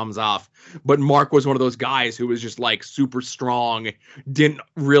gimmicked so it comes off. But Mark was one of those guys who was just like super strong, didn't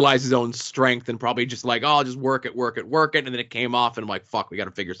realize his own strength, and probably just like, oh, I'll just work it, and then it came off, and I'm like, fuck, we got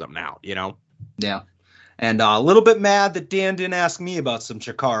to figure something out, Yeah. And a little bit mad that Dan didn't ask me about some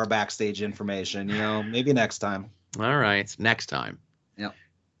Chikara backstage information. Maybe next time. All right, next time. Yep.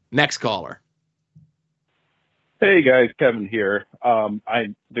 Next caller. Hey guys, Kevin here.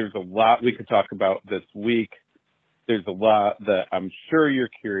 There's a lot we could talk about this week. There's a lot that I'm sure you're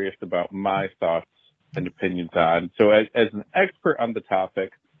curious about my thoughts and opinions on. So as an expert on the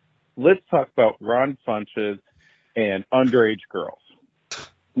topic, let's talk about Ron Funches and underage girls.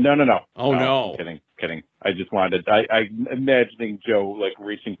 No. Oh, no. Kidding. I just wanted, I'm imagining Joe like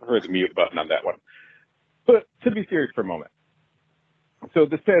reaching for the mute button on that one. But to be serious for a moment. So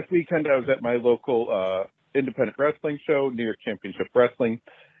this past weekend, I was at my local independent wrestling show, New York Championship Wrestling,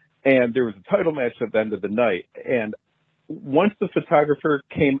 and there was a title match at the end of the night. And once the photographer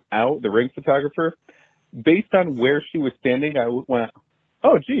came out, the ring photographer, based on where she was standing, I went,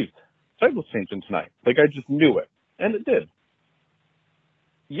 oh, geez, title's changing tonight. Like, I just knew it. And it did.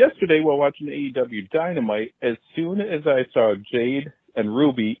 Yesterday, while watching AEW Dynamite, as soon as I saw Jade and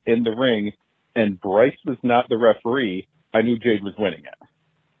Ruby in the ring and Bryce was not the referee, I knew Jade was winning it.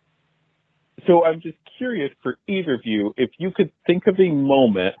 So I'm just curious for either of you, if you could think of a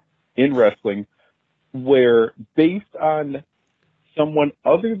moment in wrestling where, based on someone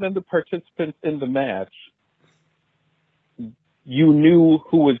other than the participants in the match, you knew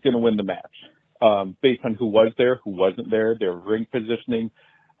who was going to win the match, based on who was there, who wasn't there, their ring positioning,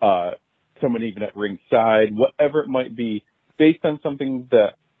 someone even at ringside, whatever it might be, based on something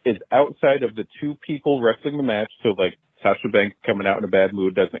that is outside of the two people wrestling the match. So like Sasha Banks coming out in a bad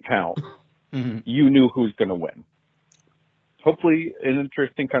mood doesn't count. Mm-hmm. You knew who's going to win. Hopefully an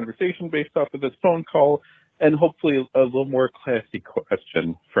interesting conversation based off of this phone call, and hopefully a little more classy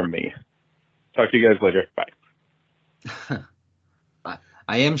question from me. Talk to you guys later. Bye.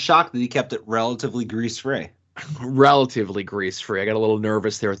 I am shocked that he kept it relatively grease-free. Relatively grease-free. I got a little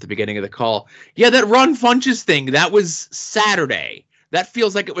nervous there at the beginning of the call. Yeah, that Ron Funches thing, that was Saturday. That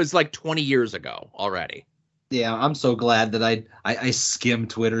feels like it was like 20 years ago already. Yeah, I'm so glad that I skim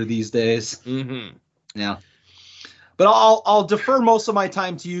Twitter these days. Mm-hmm. Yeah. But I'll defer most of my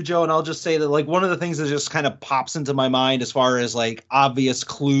time to you, Joe, and I'll just say that like one of the things that just kind of pops into my mind as far as like obvious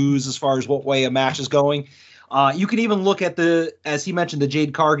clues as far as what way a match is going. You can even look at as he mentioned, the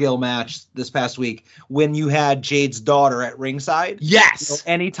Jade Cargill match this past week when you had Jade's daughter at ringside. Yes. You know,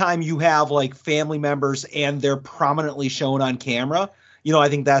 anytime you have like family members and they're prominently shown on camera, you know, I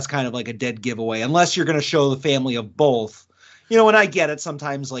think that's kind of like a dead giveaway unless you're going to show the family of both. You know, and I get it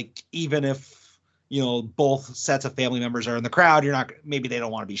sometimes, like even if, you know, both sets of family members are in the crowd, maybe they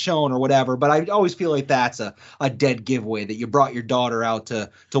don't want to be shown or whatever. But I always feel like that's a dead giveaway that you brought your daughter out to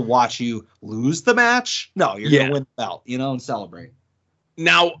watch you lose the match. No, you're going to win the belt, you know, and celebrate.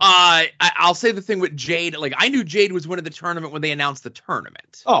 Now, I'll say the thing with Jade, like I knew Jade was winning the tournament when they announced the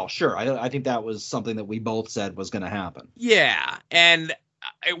tournament. Oh, sure. I think that was something that we both said was going to happen. Yeah. And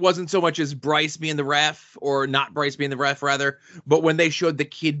it wasn't so much as Bryce being the ref, or not Bryce being the ref rather, but when they showed the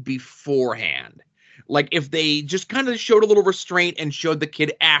kid beforehand. Like, if they just kind of showed a little restraint and showed the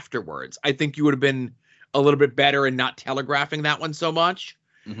kid afterwards, I think you would have been a little bit better in not telegraphing that one so much.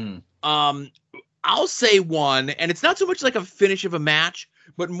 Mm-hmm. I'll say one, and it's not so much like a finish of a match,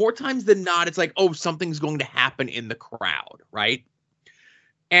 but more times than not, it's like, oh, something's going to happen in the crowd, right?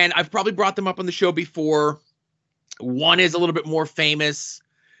 And I've probably brought them up on the show before. One is a little bit more famous.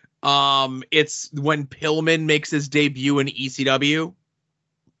 It's when Pillman makes his debut in ECW.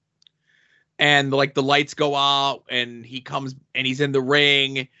 And like the lights go out and he comes and he's in the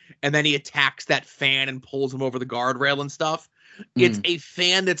ring and then he attacks that fan and pulls him over the guardrail and stuff. It's a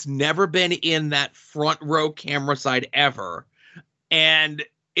fan that's never been in that front row camera side ever. And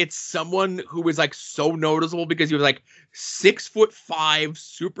it's someone who was like so noticeable because he was like 6'5",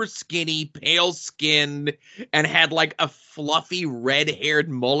 super skinny, pale skinned, and had like a fluffy red haired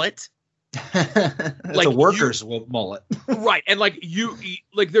mullet. Like a worker's mullet. Right. And like you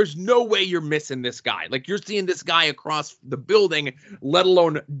like there's no way you're missing this guy. Like you're seeing this guy across the building, let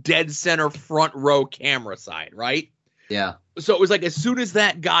alone dead center front row camera side, right? Yeah. So it was like as soon as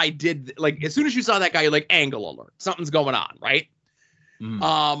that guy did, like as soon as you saw that guy, you're like, angle alert, something's going on, right?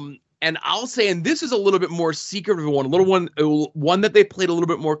 And I'll say, and this is a little bit more secretive one that they played a little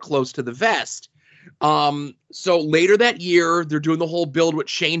bit more close to the vest. So later that year, they're doing the whole build with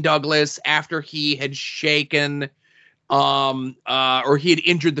Shane Douglas after he had shaken, or he had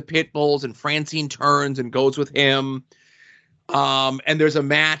injured the Pitbulls, and Francine turns and goes with him. And there's a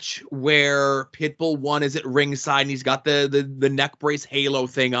match where Pitbull 1 is at ringside and he's got the neck brace halo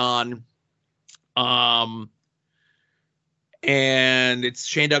thing on. And it's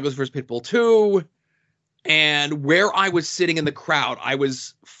Shane Douglas versus Pitbull 2. And where I was sitting in the crowd, I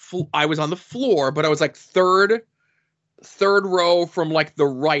was on the floor, but I was like third row from like the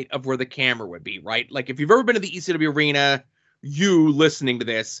right of where the camera would be, right? Like if you've ever been to the ECW arena, you listening to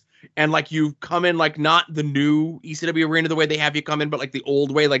this, and like you come in like not the new ECW arena the way they have you come in, but like the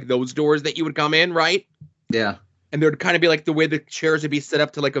old way, like those doors that you would come in, right? Yeah. And there'd kind of be like the way the chairs would be set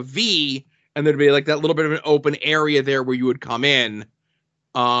up to like a V, and there'd be like that little bit of an open area there where you would come in.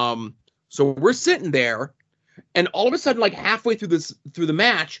 So we're sitting there, And all of a sudden, like halfway through the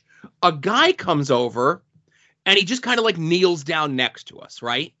match, a guy comes over and he just kind of like kneels down next to us,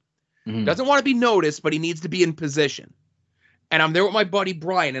 right? Mhm. Doesn't want to be noticed, but he needs to be in position. And I'm there with my buddy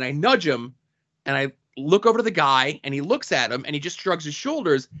Brian, and I nudge him, and I look over to the guy, and he looks at him, and he just shrugs his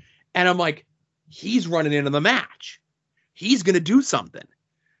shoulders, and I'm like, he's running into the match. He's going to do something.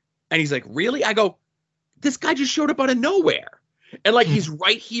 And he's like, really? I go, this guy just showed up out of nowhere. And like, he's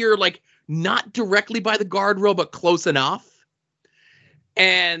right here, like not directly by the guardrail, but close enough.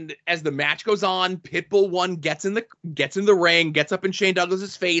 And as the match goes on, Pitbull 1 gets in the ring, gets up in Shane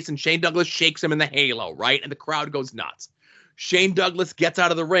Douglas's face, and Shane Douglas shakes him in the halo, right? And the crowd goes nuts. Shane Douglas gets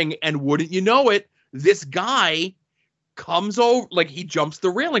out of the ring, and wouldn't you know it, this guy comes over, like he jumps the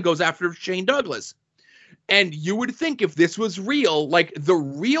rail and goes after Shane Douglas. And you would think if this was real, like the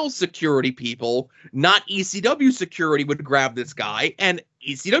real security people, not ECW security, would grab this guy, and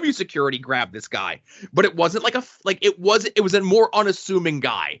ECW security grabbed this guy. But it wasn't it was a more unassuming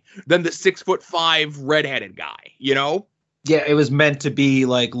guy than the 6'5" redheaded guy, you know? Yeah, it was meant to be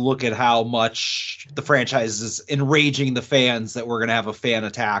like, look at how much the franchise is enraging the fans that we're going to have a fan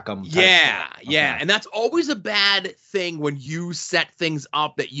attack them. Yeah. And that's always a bad thing when you set things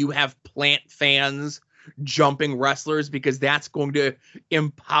up that you have plant fans jumping wrestlers, because that's going to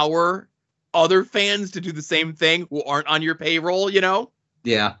empower other fans to do the same thing who aren't on your payroll, you know?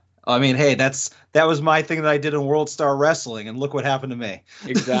 Yeah. I mean, hey, that was my thing that I did in World Star Wrestling, and look what happened to me.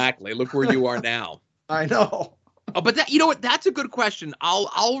 Exactly. Look where you are now. I know. Oh, but that, you know what? That's a good question.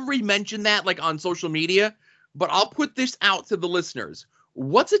 I'll re-mention that like on social media, but I'll put this out to the listeners.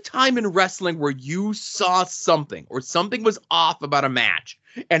 What's a time in wrestling where you saw something or something was off about a match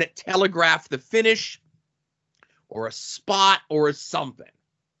and it telegraphed the finish or a spot or something,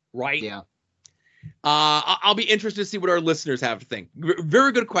 right? Yeah. I'll be interested to see what our listeners have to think.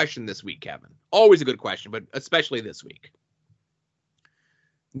 Very good question this week, Kevin. Always a good question, but especially this week.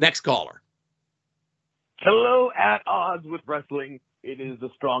 Next caller. Hello, at odds with wrestling. It is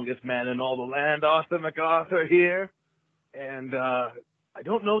the strongest man in all the land, Arthur MacArthur here. And I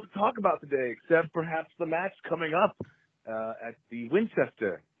don't know what to talk about today, except perhaps the match coming up at the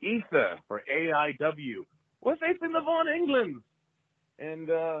Winchester Ether for AIW. We're facing the Von Englands. And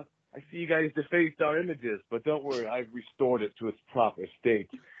I see you guys defaced our images, but don't worry, I've restored it to its proper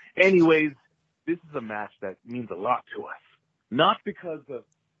state. Anyways, this is a match that means a lot to us. Not because of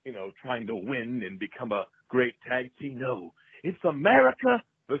trying to win and become a great tag team. No, it's America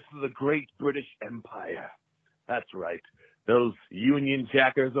versus the Great British Empire. That's right. Those Union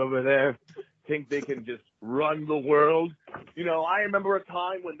Jackers over there think they can just run the world. I remember a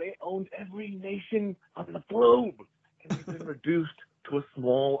time when they owned every nation on the globe, and they've been reduced to a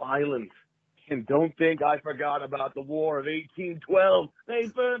small island. And don't think I forgot about the War of 1812. They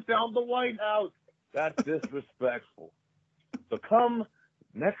burnt down the White House. That's disrespectful. So come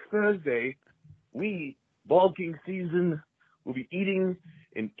next Thursday, we, bulking season, will be eating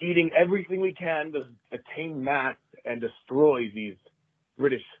everything we can to attain mass and destroy these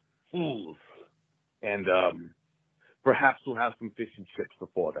British fools. And perhaps we'll have some fish and chips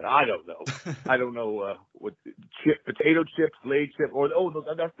before that. I don't know. I don't know what potato chips, laid chips, or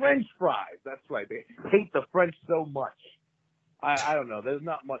the French fries. That's right. They hate the French so much. I don't know. There's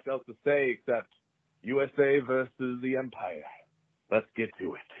not much else to say except USA versus the Empire. Let's get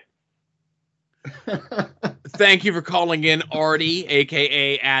to it. Thank you for calling in, Artie,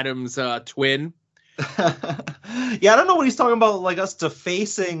 a.k.a. Adam's twin. Yeah, I don't know what he's talking about, like us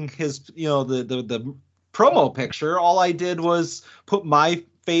defacing his, the promo picture. All I did was put my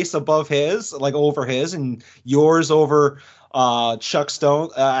face above his, like over his, and yours over Chuck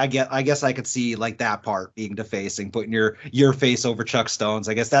Stone. I guess I could see like that part being defacing, putting your face over Chuck Stone's.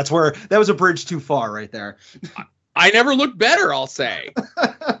 I guess that was a bridge too far right there. I never looked better, I'll say.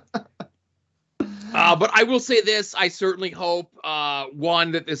 But I will say this. I certainly hope,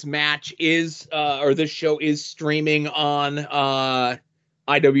 one, that this match is, or this show is streaming on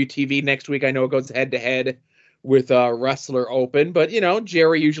IWTV next week. I know it goes head-to-head with Wrestler Open. But,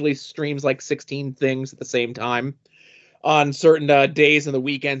 Jerry usually streams like 16 things at the same time on certain days and the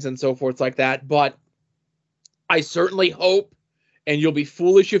weekends and so forth like that. But I certainly hope, and you'll be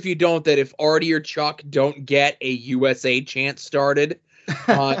foolish if you don't, that if Artie or Chuck don't get a USA chant started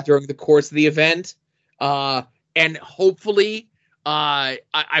during the course of the event, and hopefully I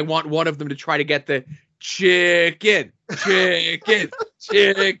want one of them to try to get the chicken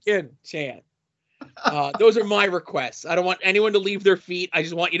chant. Those are my requests. I don't want anyone to leave their feet. I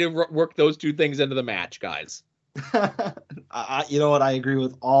just want you to work those two things into the match, guys. You know what? I agree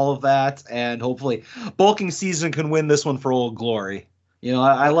with all of that, and hopefully bulking season can win this one for Old Glory. You know,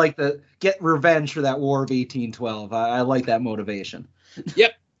 I like the get revenge for that War of 1812. I like that motivation.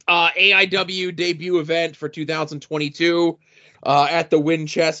 Yep. AIW debut event for 2022 at the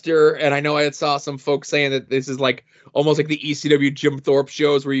Winchester. And I know I had saw some folks saying that this is like almost like the ECW Jim Thorpe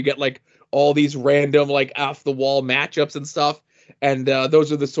shows where you get like all these random like off the wall matchups and stuff. And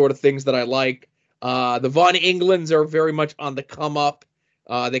those are the sort of things that I like. The Von Englands are very much on the come up.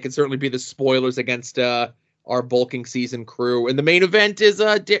 They can certainly be the spoilers against our bulking season crew. And the main event is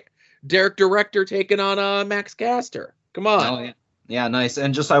Derek Director taking on Max Caster. Come on. Oh, yeah. Yeah, nice.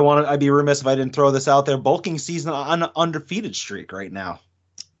 And just I'd be remiss if I didn't throw this out there. Bulking season on an undefeated streak right now.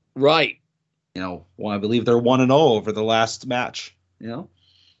 Right. You know, well, I believe they're 1-0 over the last match. You know,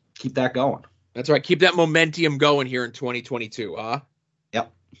 keep that going. That's right. Keep that momentum going here in 2022, huh?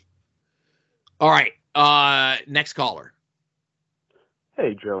 Yep. All right. Next caller.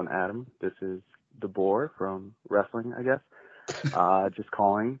 Hey, Joe and Adam. This is the Boar from Wrestling, I guess. Just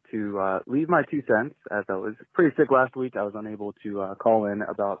calling to leave my 2 cents, as I was pretty sick last week. I was unable to call in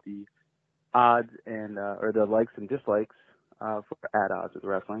about the odds and or the likes and dislikes for At Odds with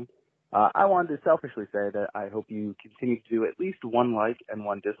Wrestling. I wanted to selfishly say that I hope you continue to do at least 1 like and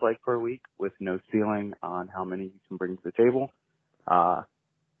 1 dislike per week with no ceiling on how many you can bring to the table.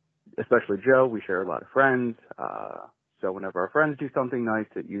 Especially Joe, we share a lot of friends. So whenever our friends do something nice,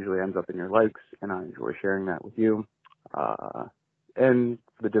 it usually ends up in your likes, and I enjoy sharing that with you. And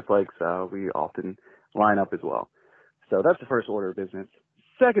for the dislikes, we often line up as well. So that's the first order of business.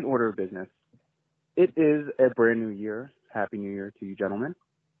 Second order of business, it is a brand new year. Happy New Year to you, gentlemen.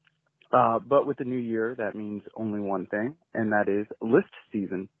 But with the new year, that means only one thing, and that is list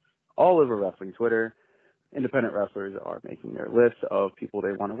season. All over wrestling Twitter, independent wrestlers are making their lists of people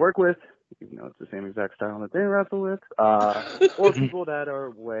they want to work with, even though it's the same exact style that they wrestle with, or people that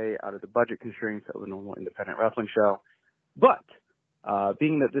are way out of the budget constraints of a normal independent wrestling show. But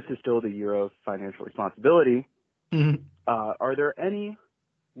being that this is still the year of financial responsibility, are there any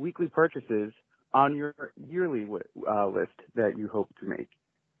weekly purchases on your yearly list that you hope to make?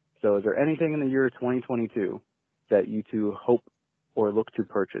 So is there anything in the year 2022 that you two hope or look to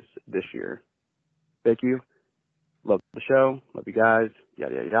purchase this year? Thank you. Love the show. Love you guys.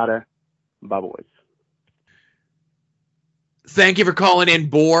 Yada, yada, yada. Bye, boys. Thank you for calling in,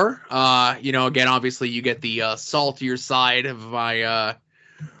 Boar. Again, obviously you get the saltier side of my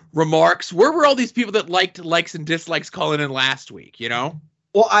remarks. Where were all these people that likes and dislikes calling in last week, you know?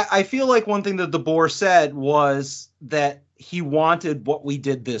 Well, I feel like one thing that the Boar said was that he wanted what we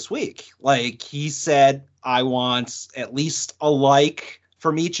did this week. Like, he said, I want at least a like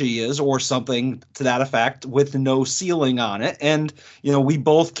from each of yous or something to that effect with no ceiling on it. And, we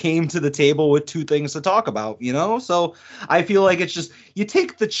both came to the table with 2 things to talk about, So I feel like it's just, you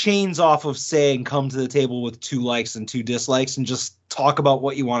take the chains off of saying come to the table with 2 likes and 2 dislikes and just talk about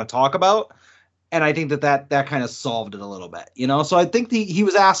what you want to talk about. And I think that kind of solved it a little bit, So I think he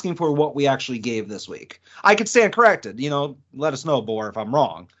was asking for what we actually gave this week. I could stand corrected, let us know, Boar, if I'm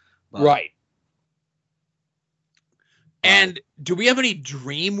wrong. But. Right. And do we have any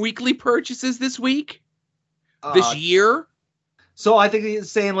dream weekly purchases this week? This year? So I think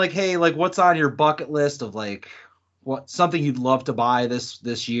he's saying like, hey, like what's on your bucket list of like what something you'd love to buy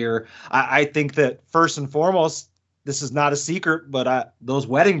this year? I think that first and foremost, this is not a secret, but those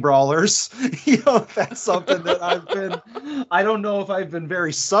wedding brawlers, that's something that I don't know if I've been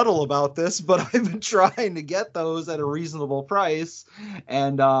very subtle about this, but I've been trying to get those at a reasonable price.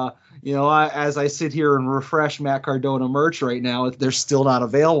 And, as I sit here and refresh Matt Cardona merch right now, they're still not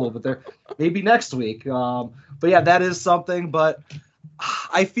available, but they're maybe next week. But yeah, that is something, but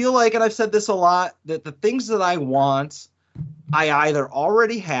I feel like, and I've said this a lot, that the things that I want, I either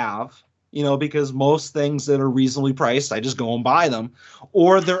already have, because most things that are reasonably priced, I just go and buy them,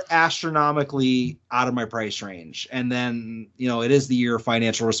 or they're astronomically out of my price range. And then, it is the year of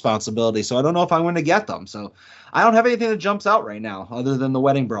financial responsibility. So I don't know if I'm going to get them. So I don't have anything that jumps out right now other than the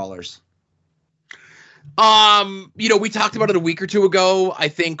wedding brawlers. We talked about it a week or 2 ago. I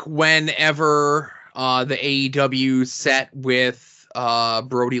think whenever the AEW set with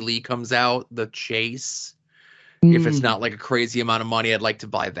Brody Lee comes out, the Chase, if it's not like a crazy amount of money, I'd like to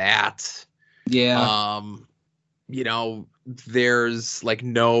buy that. Yeah. There's like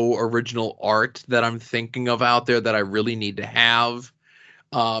no original art that I'm thinking of out there that I really need to have.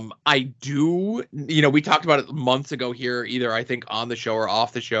 I do, we talked about it months ago here, either I think on the show or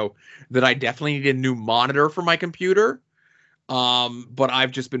off the show, that I definitely need a new monitor for my computer. But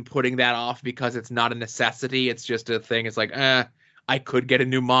I've just been putting that off because it's not a necessity. It's just a thing. It's like, I could get a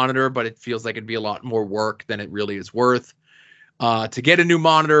new monitor, but it feels like it'd be a lot more work than it really is worth to get a new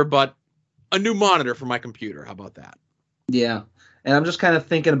monitor, but a new monitor for my computer. How about that? Yeah. And I'm just kind of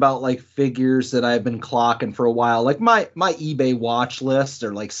thinking about like figures that I've been clocking for a while. Like my eBay watch list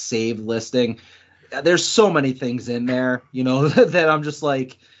or like saved listing. There's so many things in there, that I'm just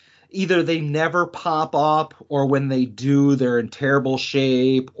like, either they never pop up, or when they do, they're in terrible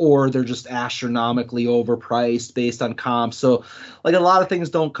shape, or they're just astronomically overpriced based on comps. So like a lot of things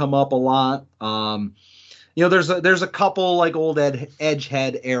don't come up a lot. There's a couple like old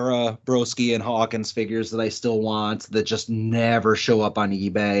Edgehead era Broski and Hawkins figures that I still want that just never show up on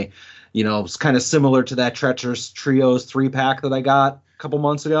eBay. It's kind of similar to that Treacherous Trios 3-pack that I got a couple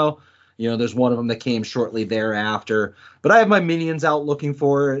months ago. There's one of them that came shortly thereafter. But I have my minions out looking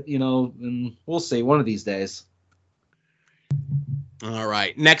for it, and we'll see one of these days. All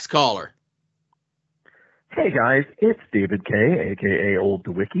right. Next caller. Hey guys, it's David K, aka Old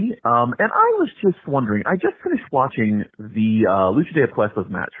DeWiki. And I was just wondering, I just finished watching the Lucha de Apuestas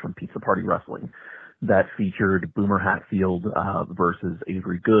match from Pizza Party Wrestling that featured Boomer Hatfield versus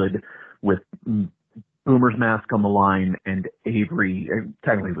Avery Good, with Boomer's mask on the line and Avery,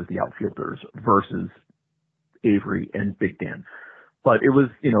 technically it was the outfielders, versus Avery and Big Dan. But it was,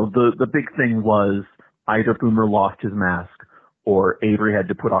 the big thing was either Boomer lost his mask or Avery had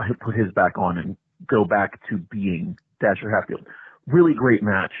to put his back on and go back to being Dasher Hatfield. Really great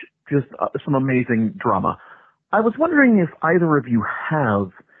match. Just some amazing drama. I was wondering if either of you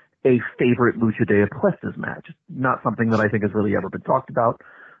have a favorite Lucha de Apuestas match. Not something that I think has really ever been talked about.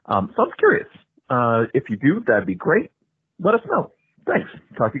 So I'm just curious. If you do, that'd be great. Let us know. Thanks.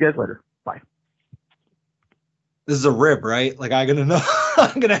 Talk to you guys later. Bye. This is a rib, right? Like I'm gonna know.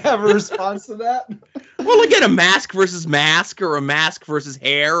 I'm gonna have a response to that. Well, again, a mask versus mask, or a mask versus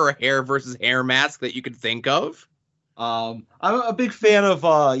hair, or a hair versus hair mask that you could think of. I'm a big fan of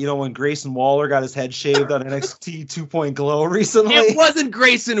when Grayson Waller got his head shaved on NXT 2 Glow recently. It wasn't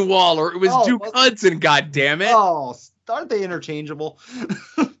Grayson Waller. It was Duke Hudson. God damn it! Oh, aren't they interchangeable?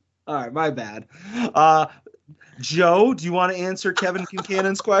 All right, my bad. Joe, do you want to answer Kevin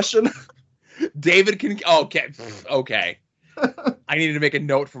Kincannon's question? David can. Okay. I needed to make a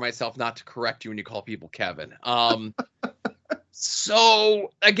note for myself not to correct you when you call people Kevin.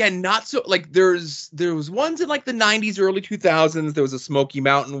 So again, not so like there was ones in like the 90s, early 2000s. There was a Smoky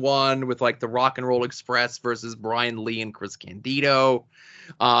Mountain one with like the Rock and Roll Express versus Brian Lee and Chris Candido.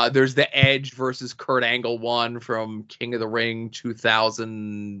 There's the Edge versus Kurt Angle one from King of the Ring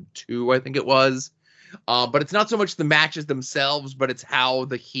 2002, I think it was. But it's not so much the matches themselves, but it's how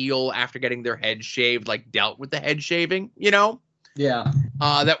the heel, after getting their head shaved, like dealt with the head shaving, Yeah.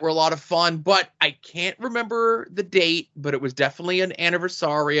 That were a lot of fun. But I can't remember the date, but it was definitely an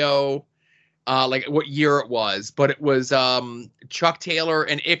anniversario, like what year it was. But it was Chuck Taylor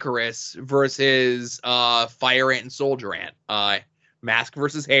and Icarus versus Fire Ant and Soldier Ant. Mask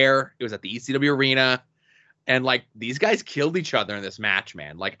versus hair. It was at the ECW Arena. And like these guys killed each other in this match,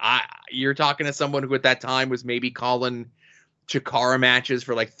 man. Like you're talking to someone who at that time was maybe calling Chikara matches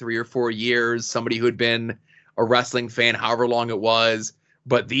for like 3 or 4 years. Somebody who had been a wrestling fan, however long it was.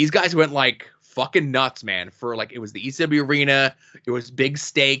 But these guys went like fucking nuts, man. For like, it was the ECW Arena. It was big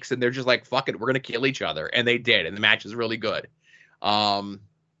stakes, and they're just like, fuck it, we're gonna kill each other, and they did. And the match is really good.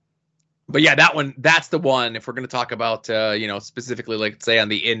 But yeah, that's the one. If we're gonna talk about, specifically, like say on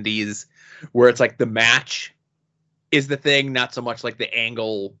the indies, where it's like the match is the thing, not so much like the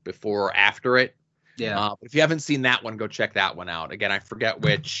angle before or after it. Yeah. If you haven't seen that one, go check that one out. Again, I forget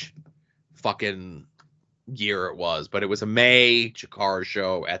which fucking year it was, but it was a May Chikara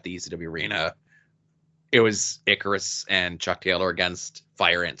show at the ECW Arena. It was Icarus and Chuck Taylor against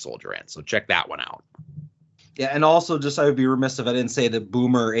Fire Ant, Soldier Ant. So check that one out. Yeah, and also just I would be remiss if I didn't say that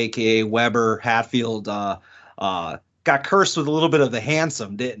Boomer, aka Weber Hatfield, got cursed with a little bit of the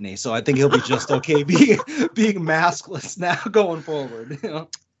handsome, didn't he? So I think he'll be just okay being maskless now going forward.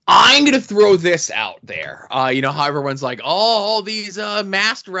 I'm going to throw this out there. How everyone's like, all these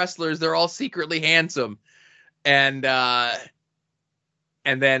masked wrestlers, they're all secretly handsome. And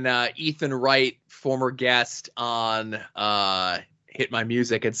then Ethan Wright, former guest on Hit My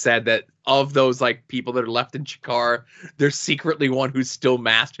Music, had said that of those like people that are left in Chikara, there's secretly one who's still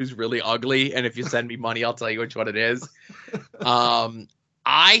masked, who's really ugly. And if you send me money, I'll tell you which one it is.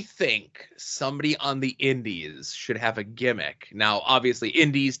 I think somebody on the indies should have a gimmick. Now, obviously,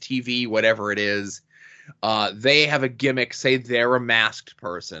 indies, TV, whatever it is, they have a gimmick. Say they're a masked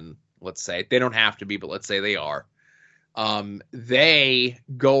person. Let's say they don't have to be, but let's say they are. They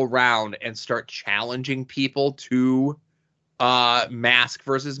go around and start challenging people to mask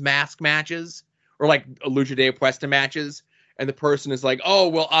versus mask matches, or like a Lucha de Apuesta matches. And the person is like, oh,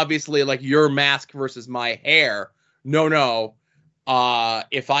 well, obviously, like your mask versus my hair. No.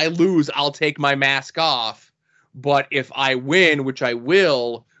 If I lose, I'll take my mask off. but if I win, which I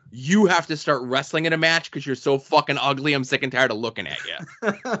will, you have to start wrestling in a match because you're so fucking ugly. I'm sick and tired of looking at you.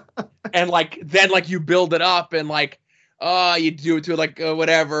 And like then like you build it up and like you do it to like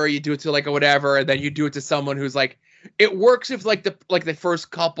whatever, you do it to like a whatever, and then you do it to someone who's like, it works if like the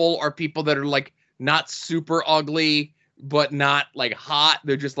first couple are people that are like not super ugly but not like hot.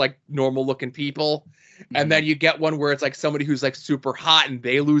 They're just like normal looking people. Mm-hmm. And then you get one where it's like somebody who's like super hot and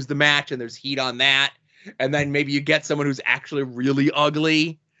they lose the match and there's heat on that. And then maybe you get someone who's actually really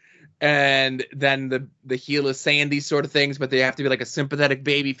ugly. And then the heel is saying these sort of things, but they have to be like a sympathetic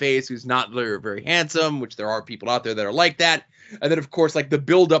baby face who's not very, very handsome, which there are people out there that are like that. And then, of course, like the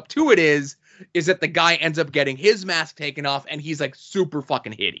build up to it is that the guy ends up getting his mask taken off and he's like super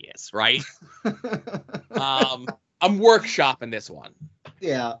fucking hideous, right? I'm workshopping this one.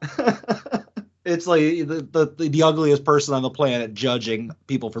 Yeah. It's like the ugliest person on the planet judging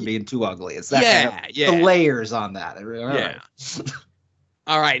people for being too ugly. It's that the layers on that. Yeah.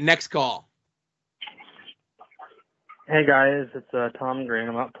 All right, next call. Hey guys, it's Tom Green.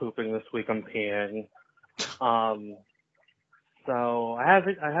 I'm not pooping this week. I'm peeing. So I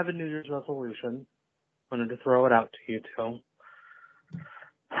have a New Year's resolution. Wanted to throw it out to you too.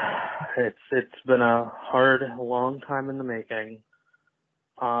 It's been a hard, long time in the making.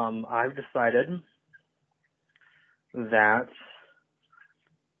 I've decided that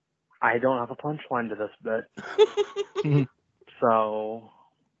I don't have a punchline to this bit. So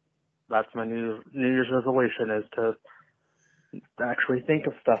that's my New Year's resolution, is to actually think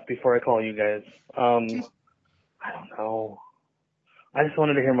of stuff before I call you guys. I don't know. I just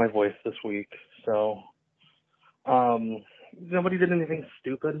wanted to hear my voice this week. So nobody did anything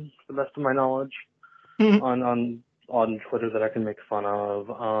stupid, to the best of my knowledge, on Twitter that I can make fun of.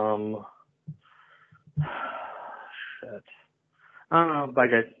 Shit. Bye,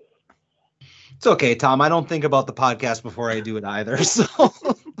 guys. It's okay, Tom. I don't think about the podcast before I do it either. So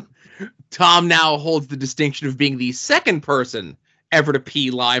Tom now holds the distinction of being the second person ever to pee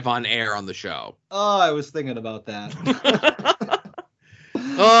live on air on the show. Oh, I was thinking about that.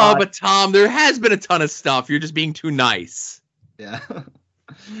 But Tom, there has been a ton of stuff. You're just being too nice. Yeah.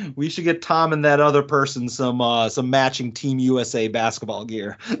 We should get Tom and that other person some matching Team USA basketball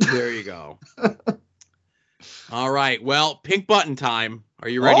gear. There you go. All right. Well, pink button time. Are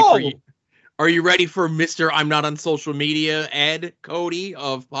you ready Are you ready for Mr. I'm Not on Social Media, Ed Cody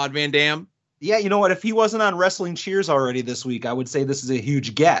of Pod Van Dam? Yeah, you know what? If he wasn't on Wrestling Cheers already this week, I would say this is a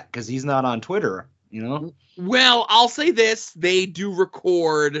huge get because he's not on Twitter, you know? Well, I'll say this. They do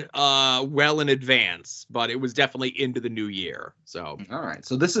record well in advance, but it was definitely into the new year. So, all right.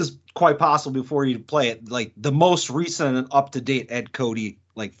 So this is quite possible before you play it, like the most recent and up-to-date Ed Cody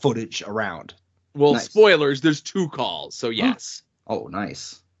like footage around. Well, nice. Spoilers, the's 2 calls, so yes. Oh,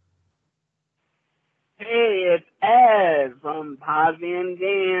 nice. Hey, it's Ed from Pod Van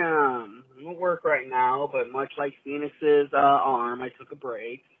Dam. I'm at work right now, but much like Phoenix's arm, I took a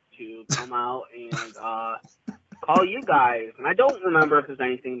break to come out and call you guys. And I don't remember if there's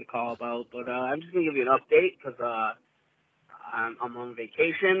anything to call about, but I'm just going to give you an update because I'm on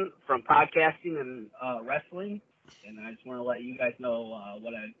vacation from podcasting and wrestling, and I just want to let you guys know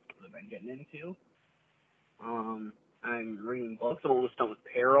what I've been getting into. I'm reading books. I'm almost done with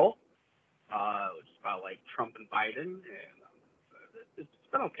Peril. Which is about like Trump and Biden, and it's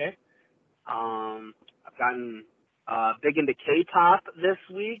been okay. I've gotten big into K-pop this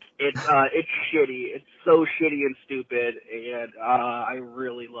week. It's shitty. It's so shitty and stupid, and I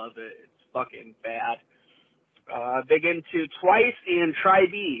really love it. It's fucking bad. Big into Twice and Try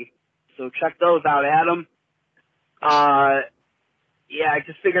B, so check those out, Adam. Yeah, I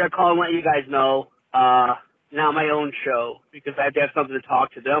just figured I'd call and let you guys know. Now my own show, because I have to have something to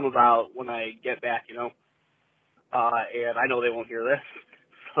talk to them about when I get back, you know. And I know they won't hear this,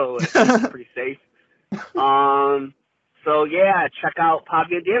 so it's pretty safe. So yeah, check out Pod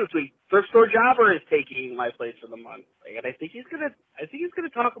Van Dam this week. Thrift Store Jobber is taking my place for the month, and I think he's gonna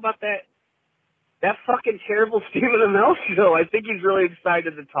talk about that fucking terrible Stephen Amell show. I think he's really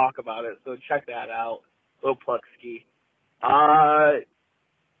excited to talk about it, so check that out. Little plug ski.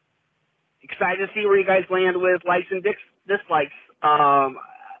 Excited to see where you guys land with likes and dislikes.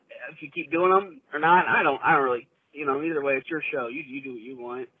 If you keep doing them or not, I don't really, you know, either way, it's your show. You do what you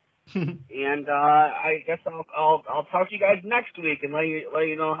want. And I guess I'll talk to you guys next week and let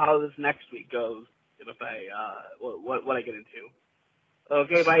you know how this next week goes, and if I what I get into.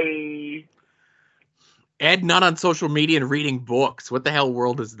 Okay, bye. Ed not on social media and reading books. What the hell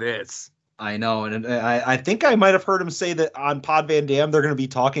world is this? I know, and I think I might have heard him say that on Pod Van Dam they're going to be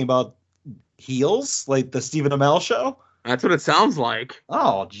talking about heels, like the Stephen Amell show. That's what it sounds like.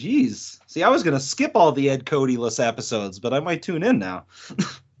 Oh, geez. See, I was going to skip all the Ed Cody-less episodes, but I might tune in now.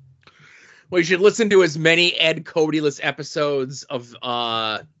 Well, you should listen to as many Ed Cody-less episodes of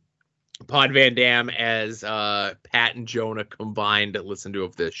Pod Van Dam as Pat and Jonah combined listen to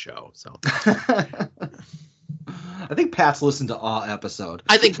of this show. So I think Pat's listened to all episode.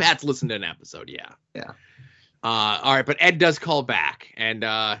 I think Pat's listened to an episode, yeah. Yeah. All right, but Ed does call back, and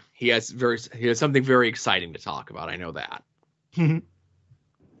he has something very exciting to talk about. I know that. Hey,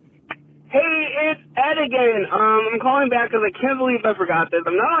 it's Ed again. I'm calling back because I can't believe I forgot this.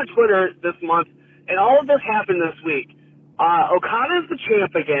 I'm not on Twitter this month, and all of this happened this week. Okada's the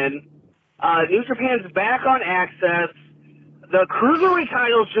champ again. New Japan's back on Access. The Cruiserweight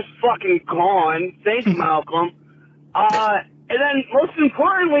title's just fucking gone. Thanks, Malcolm. And then, most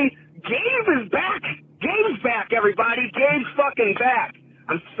importantly, Gabe is back. Gabe's back, everybody. Gabe's fucking back.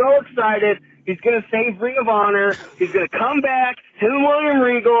 I'm so excited. He's going to save Ring of Honor. He's going to come back. Him and William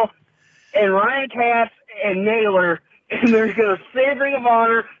Regal and Ryan Katz and Naylor. And they're going to save Ring of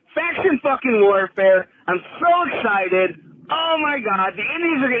Honor. Faction fucking warfare. I'm so excited. Oh, my God. The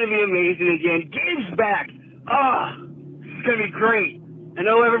Indies are going to be amazing again. Gabe's back. Oh, this is going to be great. I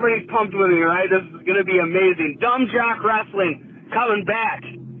know everybody's pumped with me, right? This is going to be amazing. Dumb Jock Wrestling coming back.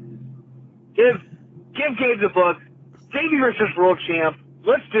 Give Gabe the book. Davey versus World Champ.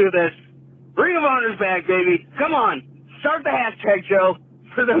 Let's do this. Ring of Honor's back, baby. Come on. Start the hashtag, Joe,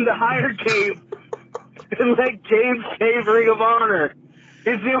 for them to hire Gabe and let Gabe save Ring of Honor.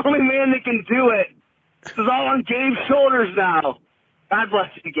 He's the only man that can do it. This is all on Gabe's shoulders now. God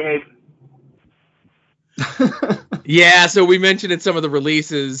bless you, Gabe. Yeah, so we mentioned in some of the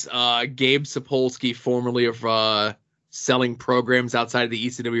releases, Gabe Sapolsky, formerly of selling programs outside of the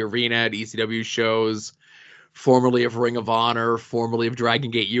ECW arena at ECW shows, formerly of Ring of Honor, formerly of Dragon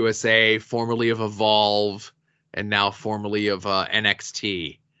Gate USA, formerly of Evolve, and now formerly of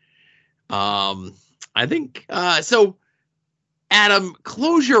NXT. I think, so, Adam,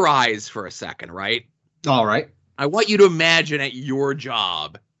 close your eyes for a second, right? All right. I want you to imagine at your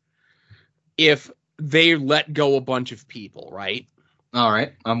job if they let go a bunch of people, right? All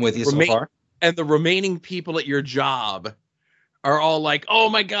right. I'm with you so far. And the remaining people at your job are all like, oh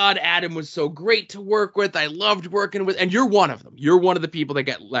my God, Adam was so great to work with. I loved working with, and you're one of them. You're one of the people that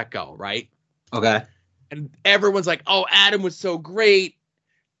get let go, right? Okay. And everyone's like, oh, Adam was so great.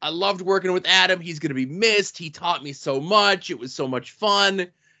 I loved working with Adam. He's going to be missed. He taught me so much. It was so much fun.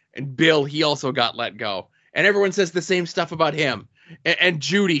 And Bill, he also got let go. And everyone says the same stuff about him. And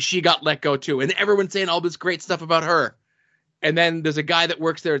Judy, she got let go too. And everyone's saying all this great stuff about her. And then there's a guy that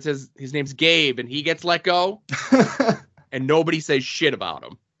works there. It says his name's Gabe, and he gets let go. And nobody says shit about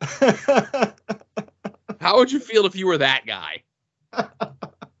him. How would you feel if you were that guy?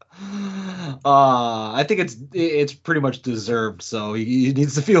 I think it's pretty much deserved. So he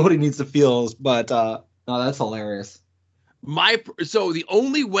needs to feel what he needs to feel. But no, that's hilarious. So the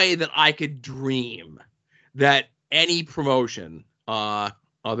only way that I could dream that any promotion, other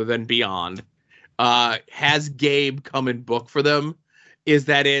than Beyond, has Gabe come and book for them is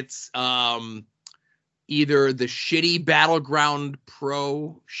that it's either the shitty Battleground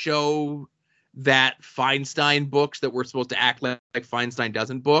Pro show that Feinstein books that we're supposed to act like Feinstein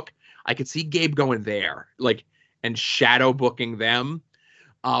doesn't book. I could see Gabe going there, and shadow booking them.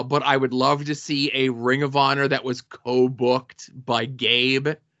 But I would love to see a Ring of Honor that was co-booked by Gabe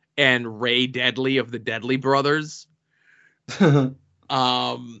and Ray Deadly of the Deadly Brothers.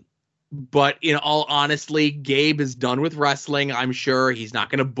 But in all honesty, Gabe is done with wrestling. I'm sure he's not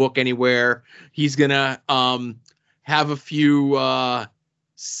going to book anywhere. He's going to have a few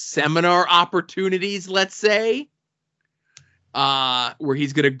seminar opportunities, let's say, where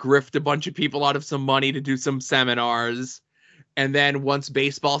he's going to grift a bunch of people out of some money to do some seminars. And then once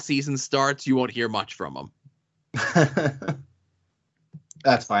baseball season starts, you won't hear much from him.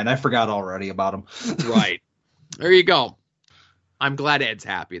 That's fine. I forgot already about him. Right. There you go. I'm glad Ed's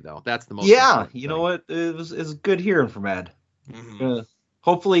happy, though. That's the most. Yeah, you know what? It's good hearing from Ed. Mm-hmm.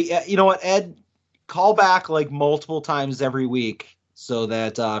 Hopefully, you know what, Ed, call back multiple times every week so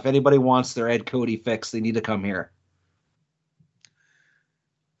that if anybody wants their Ed Cody fix, they need to come here.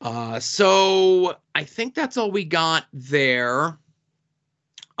 So I think that's all we got there.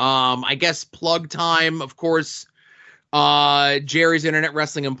 I guess plug time, of course. Jerry's Internet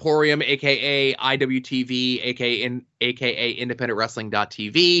Wrestling Emporium, aka IWTV, aka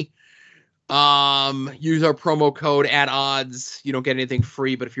IndependentWrestling.tv. Use our promo code @odds. You don't get anything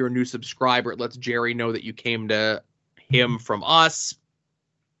free, but if you're a new subscriber, it lets Jerry know that you came to him from us.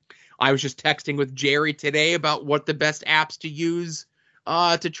 I was just texting with Jerry today about what the best apps to use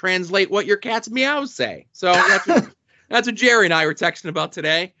to translate what your cat's meows say. So That's what Jerry and I were texting about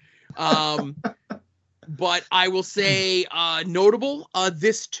today. But I will say notable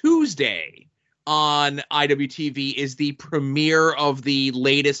this Tuesday on IWTV is the premiere of the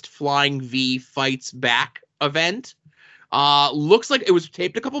latest Flying V Fights Back event. Looks like it was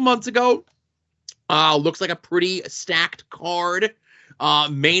taped a couple months ago. Looks like a pretty stacked card.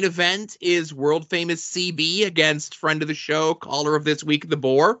 Main event is world famous CB against friend of the show, caller of this week, The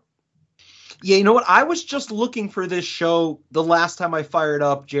Boar. Yeah, you know what? I was just looking for this show the last time I fired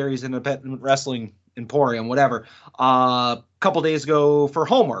up Jerry's Independent Wrestling Emporium, whatever, a couple days ago for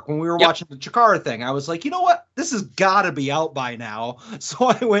homework when we were watching the Chikara thing. I was like, you know what? This has got to be out by now. So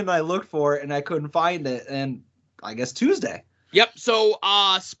I went and I looked for it and I couldn't find it. And I guess Tuesday. Yep. So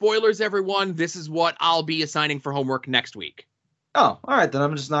spoilers, everyone. This is what I'll be assigning for homework next week. Oh, all right. Then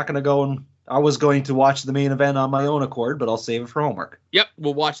I'm just not going to go and I was going to watch the main event on my own accord, but I'll save it for homework. Yep.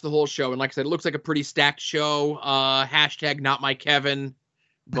 We'll watch the whole show. And like I said, it looks like a pretty stacked show. Hashtag not my Kevin.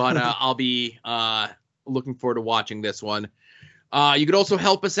 But I'll be looking forward to watching this one. You could also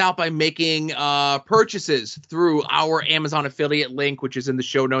help us out by making purchases through our Amazon affiliate link, which is in the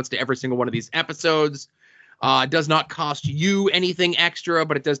show notes to every single one of these episodes. It does not cost you anything extra,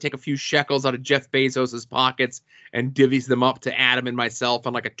 but it does take a few shekels out of Jeff Bezos' pockets and divvies them up to Adam and myself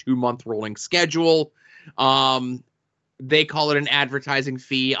on like a 2-month rolling schedule. They call it an advertising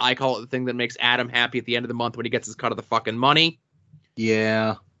fee. I call it the thing that makes Adam happy at the end of the month when he gets his cut of the fucking money.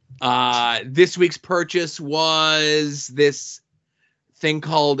 Yeah. This week's purchase was this thing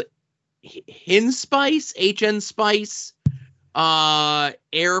called HN Spice,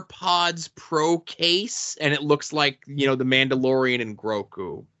 AirPods Pro case, and it looks like, the Mandalorian and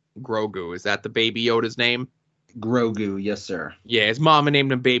Grogu. Grogu, is that the Baby Yoda's name? Grogu, yes, sir. Yeah, his mama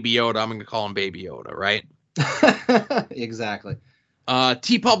named him Baby Yoda. I'm going to call him Baby Yoda, right? Exactly.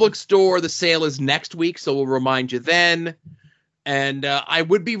 TeePublic Store, the sale is next week, so we'll remind you then. And I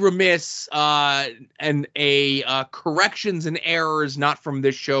would be remiss, and corrections and errors, not from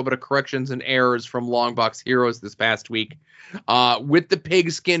this show, but a corrections and errors from Longbox Heroes this past week. With the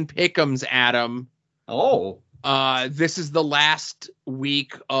Pigskin Pick'ems, Adam. Oh. This is the last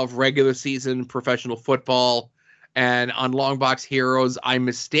week of regular season professional football. And on Longbox Heroes, I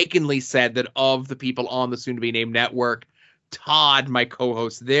mistakenly said that of the people on the soon-to-be-named network, Todd, my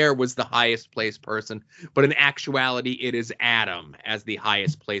co-host there, was the highest placed person, but in actuality, it is Adam as the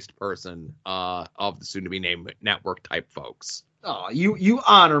highest placed person of the soon-to-be-named network type folks. Oh, you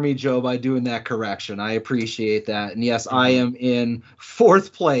honor me, Joe, by doing that correction. I appreciate that. And yes, I am in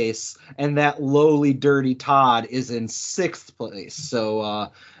 4th place, and that lowly, dirty Todd is in 6th place. So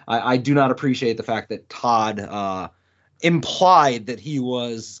I do not appreciate the fact that Todd implied that he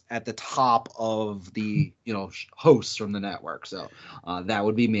was at the top of the hosts from the network. So that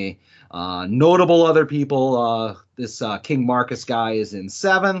would be me. Notable other people, this King Marcus guy is in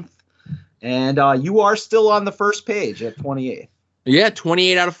 7th, and you are still on the first page at 28th. Yeah,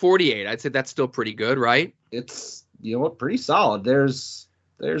 28 out of 48. I'd say that's still pretty good, right? It's pretty solid. There's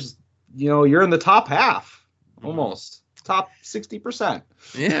you're in the top half, almost top 60%.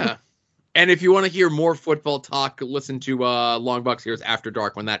 Yeah. And if you want to hear more football talk, listen to Longbox Heroes After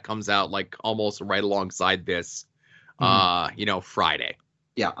Dark when that comes out, like almost right alongside this, Friday.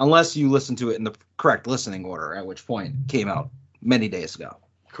 Yeah, unless you listen to it in the correct listening order, at which point it came out many days ago.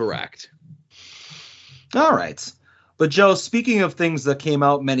 Correct. All right. But Joe, speaking of things that came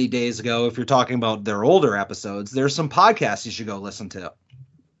out many days ago, if you're talking about their older episodes, there's some podcasts you should go listen to.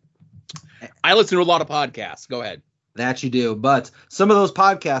 I listen to a lot of podcasts. Go ahead. That you do. But some of those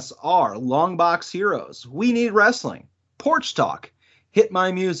podcasts are Longbox Heroes, We Need Wrestling, Porch Talk, Hit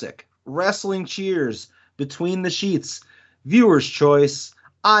My Music, Wrestling Cheers, Between the Sheets, Viewer's Choice,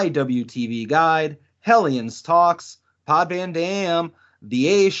 IWTV Guide, Hellions Talks, Pod Van Dam, The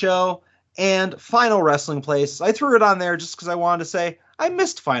A Show, and Final Wrestling Place. I threw it on there just because I wanted to say I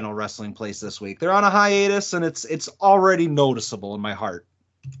missed Final Wrestling Place this week. They're on a hiatus, and it's already noticeable in my heart.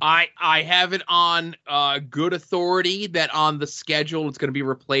 I have it on good authority that on the schedule it's going to be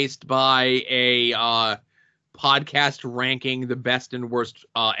replaced by a podcast ranking the best and worst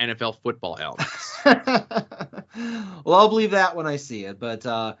NFL football helmets. Well, I'll believe that when I see it. But,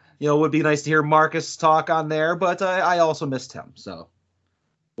 it would be nice to hear Marcus talk on there. But I also missed him. So,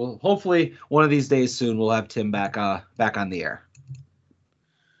 well, hopefully one of these days soon we'll have Tim back on the air.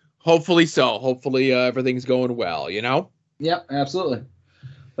 Hopefully so. Hopefully everything's going well, Yep, absolutely.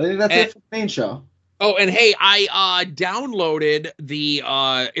 I think that's it for the main show. Oh, and hey, I downloaded the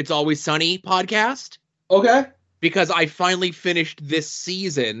It's Always Sunny podcast. Okay. Because I finally finished this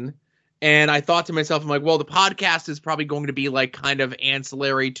season, and I thought to myself, I'm like, well, the podcast is probably going to be like kind of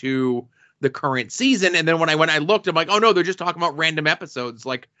ancillary to the current season. And then when I looked, I'm like, oh no, they're just talking about random episodes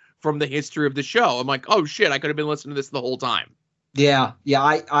like from the history of the show. I'm like, oh shit, I could have been listening to this the whole time. Yeah.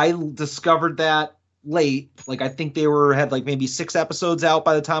 I discovered that late. Like I think they had like maybe 6 episodes out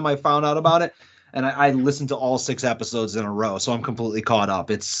by the time I found out about it, and I listened to all 6 episodes in a row, so I'm completely caught up.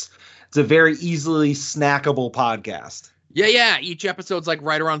 It's a very easily snackable podcast. Yeah. Each episode's like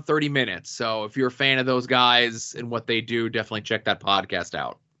right around 30 minutes. So if you're a fan of those guys and what they do, definitely check that podcast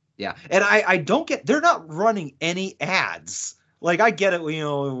out. Yeah. And I don't get, they're not running any ads. Like I get it,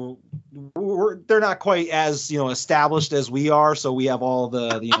 they're not quite as, established as we are. So we have all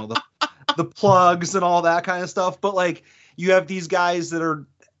the the plugs and all that kind of stuff. But like you have these guys that are,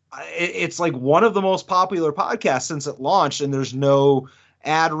 it's like one of the most popular podcasts since it launched, and there's no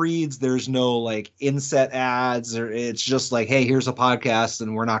ad reads, there's no like inset ads, or it's just like, hey, here's a podcast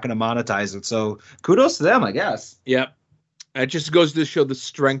and we're not going to monetize it. So kudos to them, I guess. Yep. It just goes to show the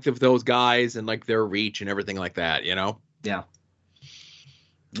strength of those guys and like their reach and everything like that, Yeah.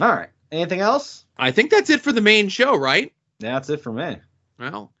 All right. Anything else? I think that's it for the main show, right? Yeah, that's it for me.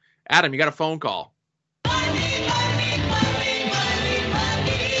 Well, Adam, you got a phone call.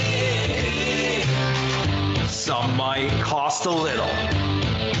 Some might cost a little.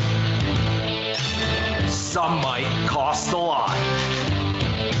 Some might cost a lot.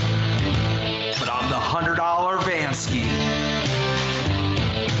 But I'm the $100 Vansky.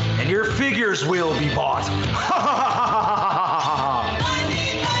 And your figures will be bought.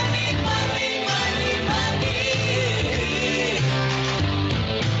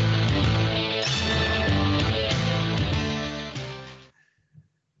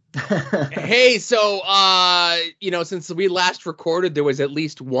 Hey, so since we last recorded, there was at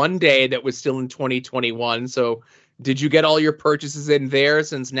least one day that was still in 2021. So did you get all your purchases in there,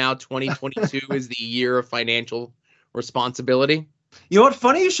 since now 2022 is the year of financial responsibility? You know what?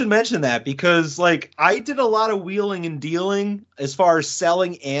 Funny you should mention that, because like I did a lot of wheeling and dealing as far as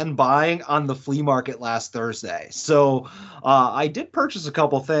selling and buying on the flea market last Thursday. So I did purchase a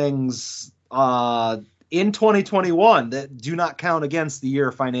couple things in 2021 that do not count against the year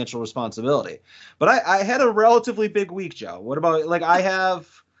of financial responsibility. But I had a relatively big week, Joe. What about, like, I have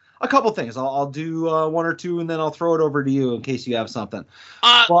a couple things. I'll do one or two, and then I'll throw it over to you in case you have something.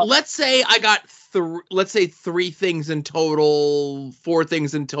 Let's say I got 3 things in total, 4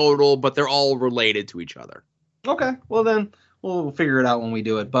 things in total, but they're all related to each other. Okay, well then we'll figure it out when we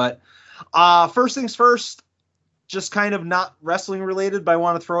do it. But first things first, just kind of not wrestling related, but I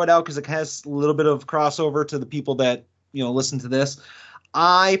want to throw it out because it has a little bit of crossover to the people that listen to this.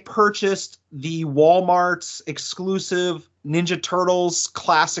 I purchased the Walmart exclusive Ninja Turtles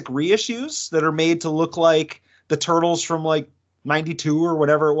classic reissues that are made to look like the Turtles from like 92 or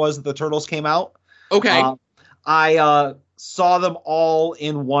whatever it was that the Turtles came out. Okay. I saw them all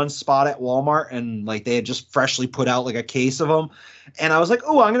in one spot at Walmart, and like they had just freshly put out like a case of them. And I was like,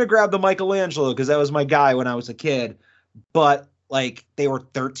 oh, I'm going to grab the Michelangelo because that was my guy when I was a kid. But like they were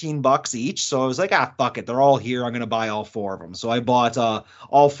 $13 each. So I was like, fuck it. They're all here. I'm going to buy all 4 of them. So I bought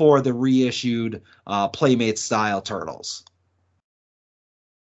all 4 of the reissued Playmate style Turtles.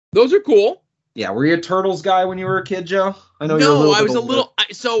 Those are cool. Yeah. Were you a Turtles guy when you were a kid, Joe? I know No, I was a little.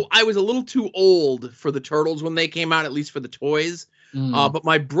 I was a little too old for the Turtles when they came out, at least for the toys. But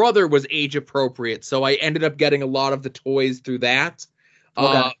my brother was age appropriate, so I ended up getting a lot of the toys through that.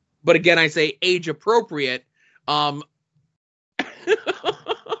 Okay. But again, I say age appropriate. As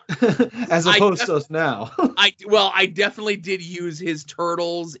opposed to us now. I definitely did use his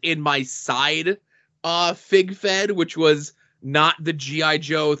Turtles in my side Fig Fed, which was not the G.I.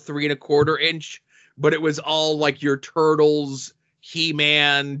 Joe 3 1/4 inch, but it was all like your Turtles,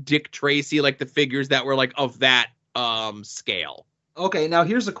 He-Man, Dick Tracy, like the figures that were like of that scale. Okay, now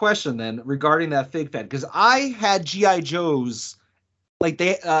here's a question then regarding that Fig Fed, because I had G.I. Joes,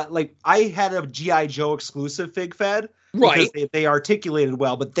 I had a G.I. Joe exclusive Fig Fed. Right. Because they articulated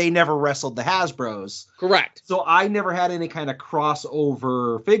well, but they never wrestled the Hasbros. Correct. So I never had any kind of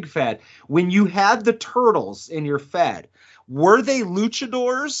crossover Fig Fed. When you had the Turtles in your Fed, were they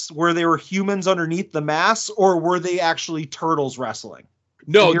luchadors where they were humans underneath the mask, or were they actually Turtles wrestling?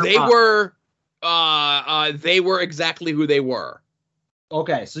 No, they were exactly who they were.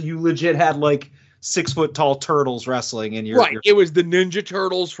 Okay, so you legit had like 6 foot tall Turtles wrestling in your right. It was the Ninja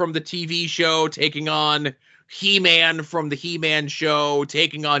Turtles from the TV show taking on He-Man from the He-Man show,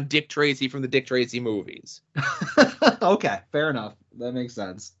 taking on Dick Tracy from the Dick Tracy movies. Okay, fair enough. That makes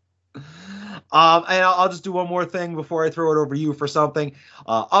sense. And I'll just do one more thing before I throw it over you for something.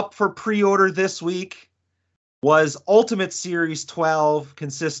 Up for pre-order this week was Ultimate Series 12,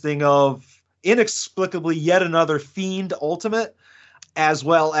 consisting of inexplicably yet another Fiend Ultimate. as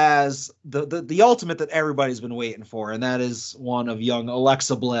well as the ultimate that everybody's been waiting for, and that is one of young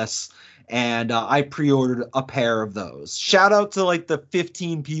Alexa Bliss. And I pre-ordered a pair of those. Shout out to like the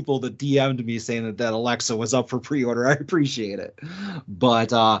 15 people that DM'd me saying that Alexa was up for pre-order. I appreciate it.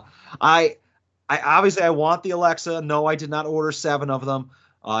 But I obviously I want the Alexa. No, I did not order 7 of them.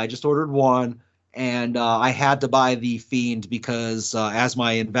 I just ordered 1. And I had to buy the Fiend because as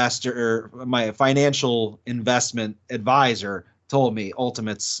my financial investment advisor told me,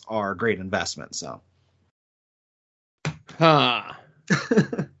 Ultimates are a great investment. So. Huh.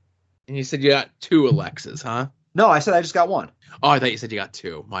 And you said you got 2 Alexas, huh? No, I said I just got 1. Oh, I thought you said you got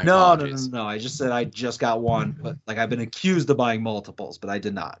 2. My No. apologies. No. I just said I just got 1, but like I've been accused of buying multiples, but I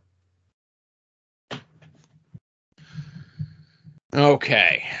did not.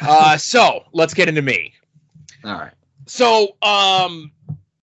 Okay. So let's get into me. All right. So,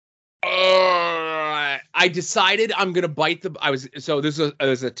 I decided I'm gonna bite the. This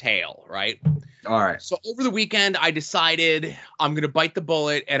was a tale, right? All right. So over the weekend, I decided I'm gonna bite the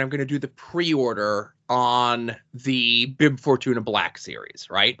bullet and I'm gonna do the pre-order on the Bib Fortuna Black series,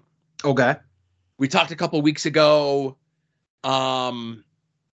 right? Okay. We talked a couple weeks ago,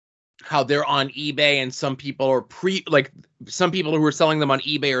 how they're on eBay and some people are some people who are selling them on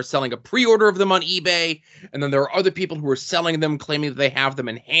eBay are selling a pre-order of them on eBay. And then there are other people who are selling them claiming that they have them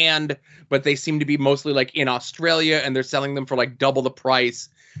in hand, but they seem to be mostly like in Australia and they're selling them for like double the price.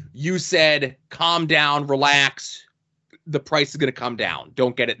 You said, calm down, relax. The price is going to come down.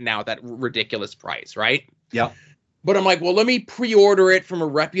 Don't get it now at that ridiculous price. Right. Yeah. But I'm like, well, let me pre-order it from a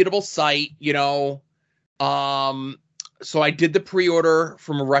reputable site, So I did the pre-order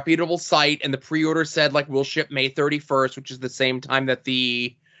from a reputable site, and the pre-order said, like, we'll ship May 31st, which is the same time that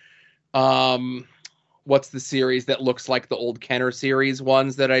the, what's the series that looks like the old Kenner series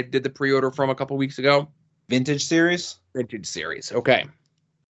ones that I did the pre-order from a couple weeks ago? Vintage series? Vintage series, okay.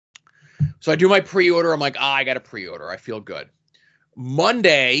 So I do my pre-order. I'm like, I got a pre-order. I feel good.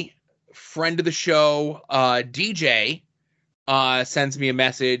 Monday, friend of the show, DJ, sends me a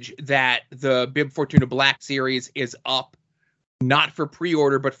message that the Bib Fortuna Black series is up, not for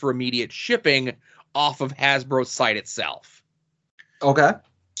pre-order, but for immediate shipping off of Hasbro's site itself. Okay.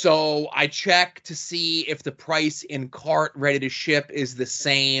 So I check to see if the price in cart ready to ship is the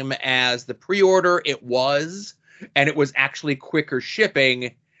same as the pre-order. It was, and it was actually quicker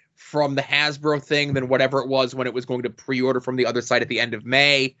shipping from the Hasbro thing than whatever it was when it was going to pre-order from the other site at the end of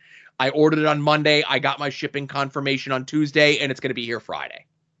May. I ordered it on Monday. I got my shipping confirmation on Tuesday, and it's going to be here Friday.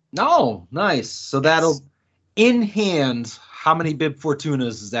 Oh, nice. So that'll, in hand, how many Bib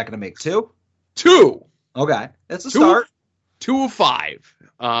Fortunas is that going to make? 2? 2. Okay. That's a start. 2 of 5.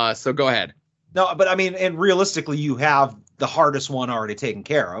 So go ahead. No, but I mean, and realistically, you have the hardest one already taken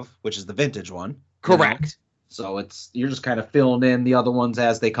care of, which is the vintage one. Correct. So you're just kind of filling in the other ones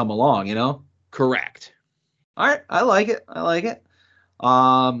as they come along, Correct. All right. I like it.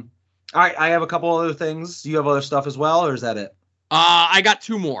 All right, I have a couple other things. Do you have other stuff as well, or is that it? I got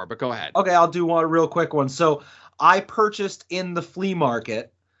 2 more, but go ahead. Okay, I'll do one real quick one. So I purchased in the flea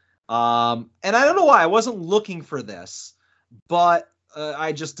market, and I don't know why I wasn't looking for this, but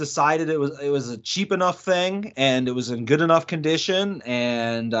I just decided it was a cheap enough thing, and it was in good enough condition,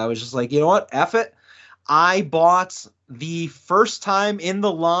 and I was just like, you know what, F it. I bought the first time in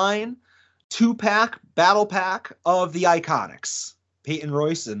the line 2-pack battle pack of the Iconics. Peyton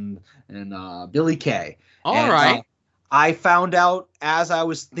Royce and Billy Kay. All right. I found out as I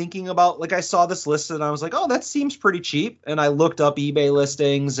was thinking about, like, I saw this listed and I was like, oh, that seems pretty cheap. And I looked up eBay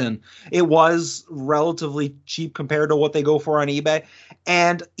listings and it was relatively cheap compared to what they go for on eBay.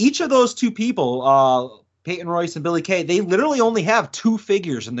 And each of those 2 people, Peyton Royce and Billy Kay, they literally only have 2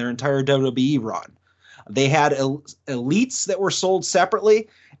 figures in their entire WWE run. They had elites that were sold separately,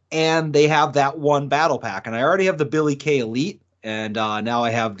 and they have that one battle pack. And I already have the Billy Kay Elite. And now I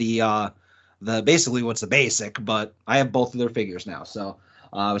have the basically what's the basic, but I have both of their figures now. So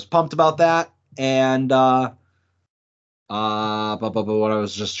I was pumped about that. And but what I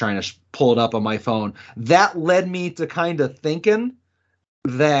was just trying to pull it up on my phone. That led me to kind of thinking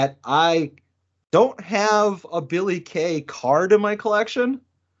that I don't have a Billy Kay card in my collection.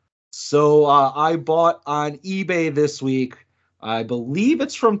 So I bought on eBay this week. I believe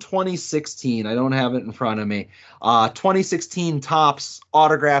it's from 2016. I don't have it in front of me. 2016 Topps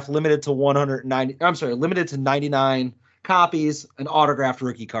autograph limited to 99 copies, an autographed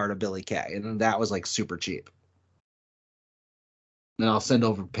rookie card of Billy Kay. And that was like super cheap. And I'll send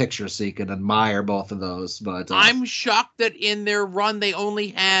over pictures so you can admire both of those. But I'm shocked that in their run they only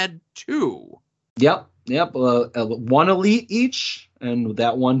had 2. Yep. One elite each and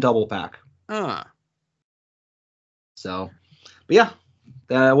that one double pack. Huh. So, but yeah,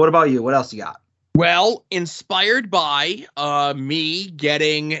 What about you? What else you got? Well, inspired by me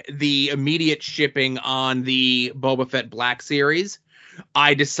getting the immediate shipping on the Boba Fett Black Series,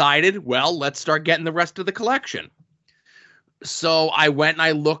 I decided, well, let's start getting the rest of the collection. So I went and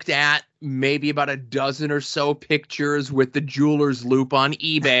I looked at maybe about a dozen or so pictures with the jeweler's loop on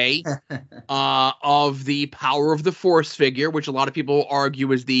eBay of the Power of the Force figure, which a lot of people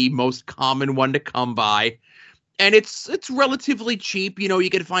argue is the most common one to come by. And it's relatively cheap. You know, you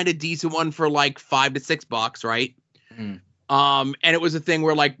can find a decent one for like $5 to $6, right? Mm. And it was a thing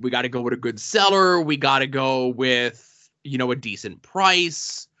where like, we got to go with a good seller. We got to go with, you know, a decent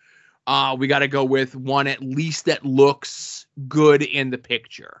price. We got to go with one at least that looks good in the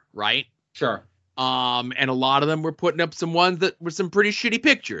picture, right? Sure. And a lot of them were putting up some ones that were some pretty shitty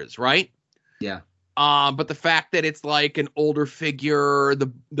pictures, right? Yeah. But the fact that it's like an older figure,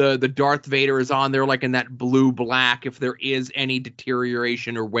 the Darth Vader is on there like in that blue black. If there is any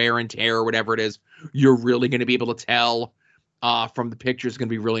deterioration or wear and tear or whatever it is, you're really going to be able to tell from the picture. There's going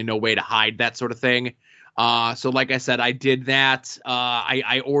to be really no way to hide that sort of thing. So like I said, I did that.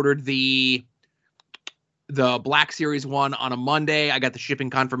 I ordered the Black Series one on a Monday. I got the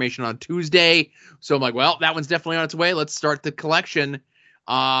shipping confirmation on Tuesday. So I'm like, well, that one's definitely on its way. Let's start the collection.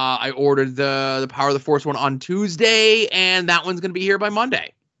 I ordered the Power of the Force one on Tuesday, and that one's going to be here by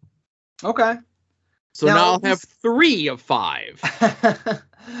Monday. Okay. So now I'll have 3 of 5.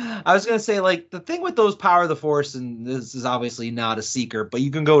 I was going to say, like, the thing with those Power of the Force, and this is obviously not a secret, but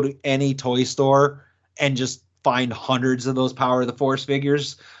you can go to any toy store and just find hundreds of those Power of the Force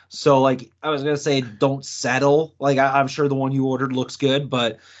figures. So, like, I was going to say, don't settle. Like, I'm sure the one you ordered looks good,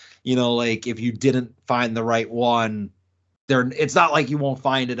 but, you know, like, if you didn't find the right one, it's not like you won't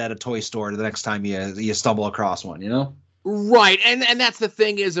find it at a toy store the next time you stumble across one, you know? Right. And that's the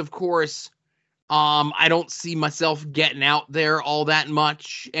thing is, of course, I don't see myself getting out there all that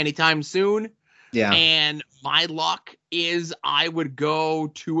much anytime soon. Yeah. And my luck is I would go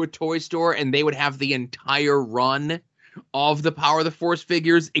to a toy store and they would have the entire run of the Power of the Force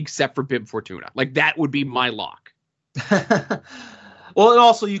figures except for Bib Fortuna. Like, that would be my luck. Well, and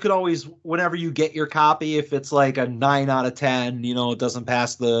also you could always, whenever you get your copy, if it's like a 9 out of 10, you know, it doesn't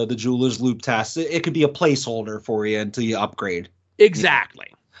pass the jeweler's loop test, it could be a placeholder for you until you upgrade. Exactly.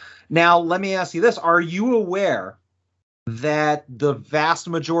 Now, let me ask you this. Are you aware that the vast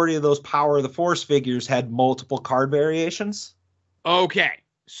majority of those Power of the Force figures had multiple card variations? Okay.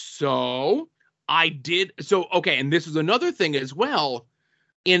 So I did. So, okay. And this was another thing as well,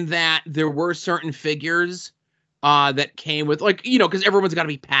 in that there were certain figures that came with, like, you know, because everyone's got to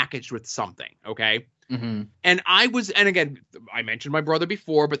be packaged with something. Okay. Mm-hmm. And again, I mentioned my brother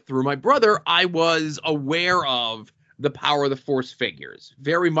before, but through my brother, I was aware of the Power of the Force figures,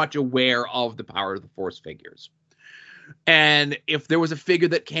 very much aware of the Power of the Force figures. And if there was a figure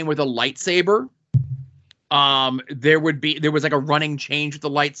that came with a lightsaber, there was like a running change with the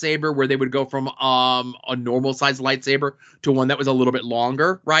lightsaber where they would go from a normal size lightsaber to one that was a little bit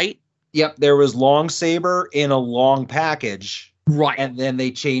longer, right? Yep, there was long saber in a long package. Right. And then they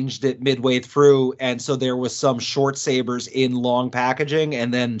changed it midway through, and so there was some short sabers in long packaging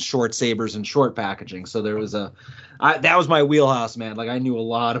and then short sabers in short packaging. So there was that was my wheelhouse, man. Like, I knew a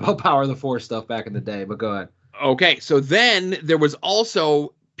lot about Power of the Force stuff back in the day, but go ahead. Okay, so then there was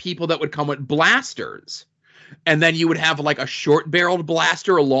also people that would come with blasters. And then you would have like a short-barreled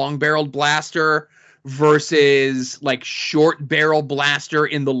blaster, a long-barreled blaster, versus like short-barrel blaster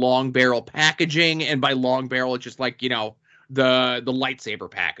in the long-barrel packaging. And by long-barrel, it's just like, you know, the lightsaber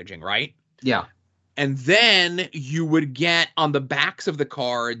packaging, right? Yeah. And then you would get on the backs of the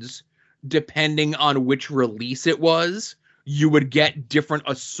cards, depending on which release it was, you would get different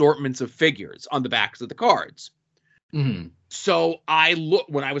assortments of figures on the backs of the cards. Mm-hmm. So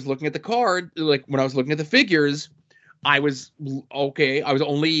when I was looking at the card, like when I was looking at the figures, I was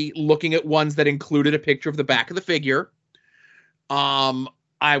only looking at ones that included a picture of the back of the figure.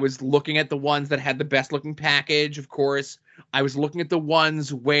 I was looking at the ones that had the best looking package, of course. I was looking at the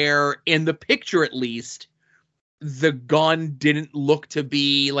ones where, in the picture at least, the gun didn't look to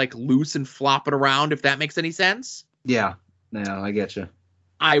be like loose and flopping around, if that makes any sense. Yeah. No, I get you.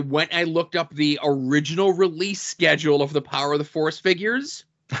 I looked up the original release schedule of the Power of the Force figures,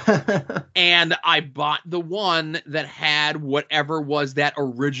 and I bought the one that had whatever was that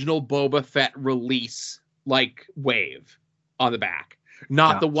original Boba Fett release, like, wave on the back.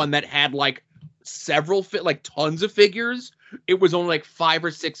 Not the one that had, like, tons of figures. It was only, like, 5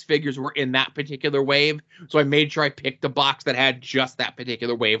 or 6 figures were in that particular wave, so I made sure I picked the box that had just that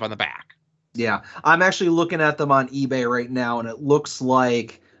particular wave on the back. Yeah, I'm actually looking at them on eBay right now, and it looks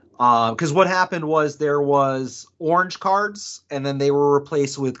like Because what happened was there was orange cards, and then they were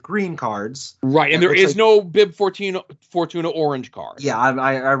replaced with green cards. Right, and there is no Bib Fortuna orange card. Yeah,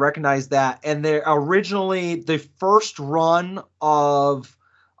 I recognize that. And there originally, the first run of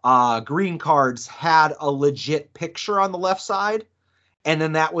green cards had a legit picture on the left side, and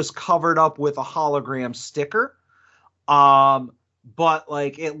then that was covered up with a hologram sticker. But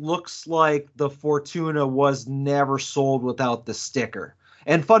like it looks like the Fortuna was never sold without the sticker.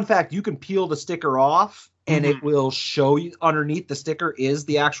 And fun fact, you can peel the sticker off and it will show you underneath the sticker is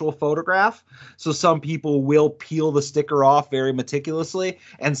the actual photograph. So some people will peel the sticker off very meticulously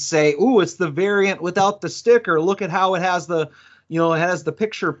and say, "Ooh, it's the variant without the sticker. Look at how it has it has the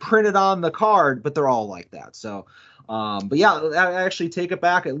picture printed on the card," but they're all like that. So, but yeah, I actually take it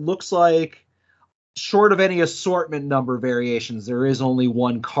back. It looks like short of any assortment number variations, there is only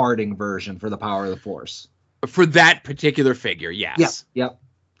one carding version for the Power of the Force. For that particular figure, yes. Yep.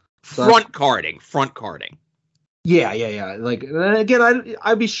 So front carding. Yeah. Like, again,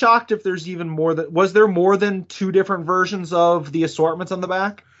 I'd be shocked if there's even more than. Was there more than 2 different versions of the assortments on the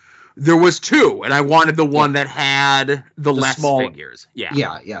back? There was 2, and I wanted the one that had the less small figures. Yeah.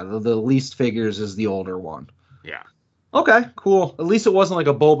 The least figures is the older one. Yeah. Okay, cool. At least it wasn't like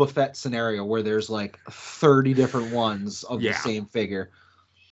a Boba Fett scenario where there's like 30 different ones of the same figure.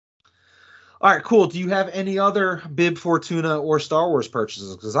 All right, cool. Do you have any other Bib Fortuna or Star Wars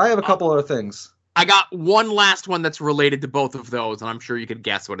purchases? Because I have a couple other things. I got one last one that's related to both of those, and I'm sure you could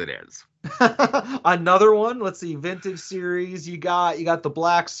guess what it is. Another one. Let's see. Vintage series. You got the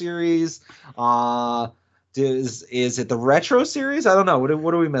Black series. Is it the Retro series? I don't know.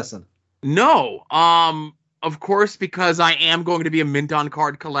 What are we missing? No. Of course, because I am going to be a mint on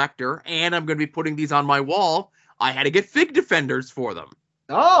card collector, and I'm going to be putting these on my wall, I had to get Fig Defenders for them.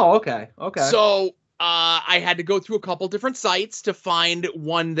 Oh, okay. So I had to go through a couple different sites to find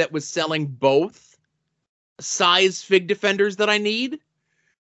one that was selling both size Fig Defenders that I need.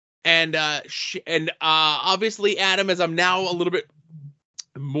 And obviously, Adam, as I'm now a little bit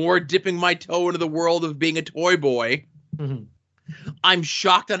more dipping my toe into the world of being a toy boy, I'm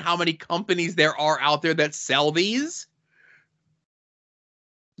shocked on how many companies there are out there that sell these.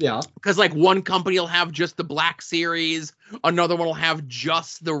 Yeah. Because like one company will have just the Black series, another one will have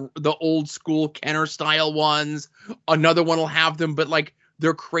just the old school Kenner style ones, another one will have them but like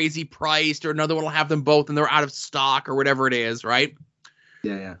they're crazy priced, or another one will have them both and they're out of stock or whatever it is, right?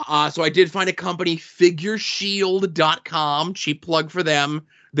 Yeah. So I did find a company, figureshield.com, cheap plug for them.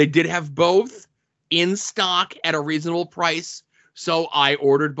 They did have both in stock at a reasonable price. So I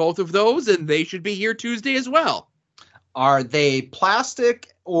ordered both of those and they should be here Tuesday as well. Are they plastic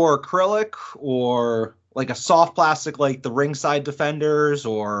or acrylic or like a soft plastic like the Ringside Defenders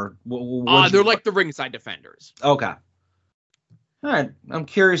or they're like the Ringside Defenders. Okay. All right. I'm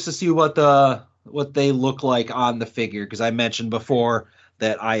curious to see what they look like on the figure, because I mentioned before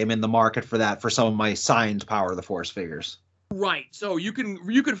that I am in the market for that for some of my signed Power of the Force figures. Right. So you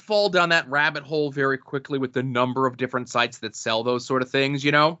can fall down that rabbit hole very quickly with the number of different sites that sell those sort of things,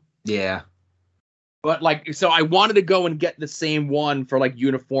 you know? Yeah. But like, so I wanted to go and get the same one for like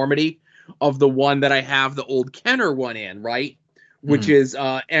uniformity of the one that I have the old Kenner one in, right? Which is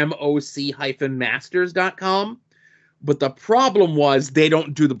moc-masters.com. But the problem was they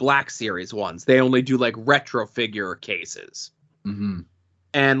don't do the Black series ones. They only do like retro figure cases.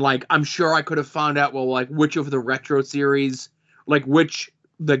 And like, I'm sure I could have found out, well, like which of the retro series, like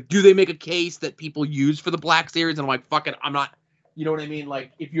do they make a case that people use for the Black series? And I'm like, fuck it, I'm not. You know what I mean?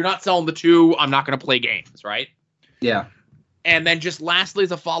 Like, if you're not selling the 2, I'm not going to play games, right? Yeah. And then just lastly,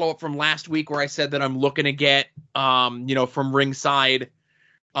 as a follow-up from last week where I said that I'm looking to get, from Ringside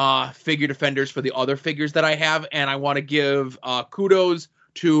figure defenders for the other figures that I have. And I want to give kudos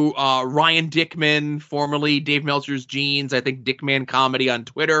to Ryan Dickman, formerly Dave Meltzer's Jeans, I think Dickman Comedy on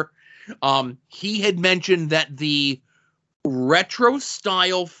Twitter. He had mentioned that the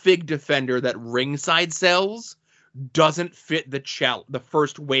retro-style fig defender that Ringside sells doesn't fit the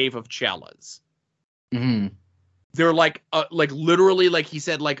first wave of cellas. They're like literally, like he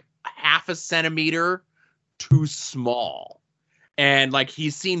said, like half a centimeter too small. And like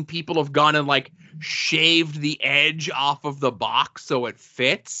he's seen people have gone and like shaved the edge off of the box so it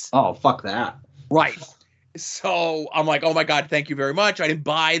fits. Oh, fuck that. Right. So I'm like, oh my God, thank you very much. I didn't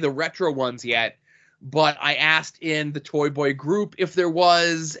buy the retro ones yet, but I asked in the Toy Boy group if there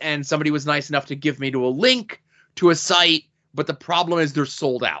was, and somebody was nice enough to give me to a link to a site, but the problem is they're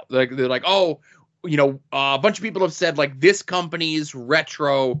sold out. They're like, oh, a bunch of people have said like this company's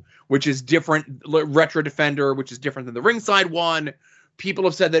retro, which is different, retro defender, which is different than the Ringside one. People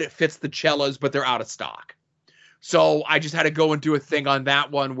have said that it fits the cellos, but they're out of stock. So I just had to go and do a thing on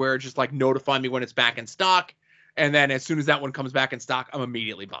that one where just like notify me when it's back in stock. And then as soon as that one comes back in stock, I'm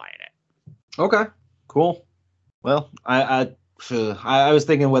immediately buying it. Okay, cool. Well, I was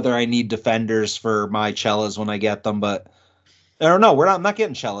thinking whether I need defenders for my cellas when I get them, but I don't know. I'm not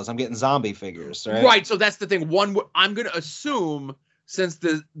getting cellas. I'm getting zombie figures, right? Right. So that's the thing. I'm going to assume, since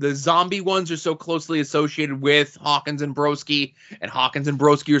the zombie ones are so closely associated with Hawkins and Broski, and Hawkins and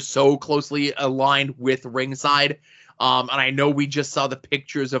Broski are so closely aligned with Ringside. And I know we just saw the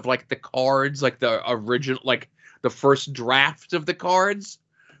pictures of like the cards, like the original, like the first draft of the cards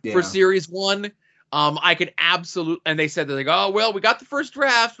for Series 1. I could absolutely, and they said that like, oh, well, we got the first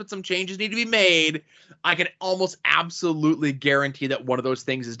draft, but some changes need to be made. I can almost absolutely guarantee that one of those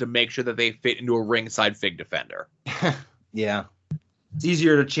things is to make sure that they fit into a Ringside Fig Defender. Yeah. It's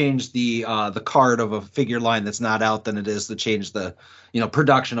easier to change the card of a figure line that's not out than it is to change the,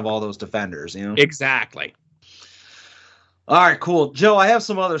 production of all those defenders, Exactly. All right, cool. Joe, I have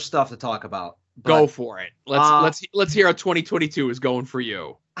some other stuff to talk about. Go for it. Let's hear how 2022 is going for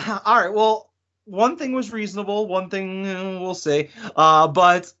you. All right. Well, one thing was reasonable. One thing we'll say.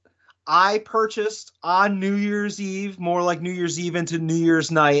 But I purchased on New Year's Eve, more like New Year's Eve into New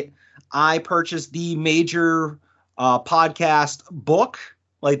Year's night, I purchased the major podcast book,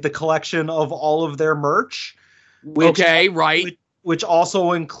 like the collection of all of their merch. Which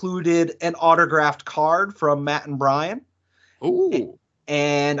also included an autographed card from Matt and Brian. Ooh.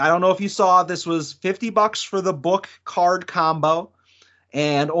 And I don't know if you saw, this was $50 for the book card combo,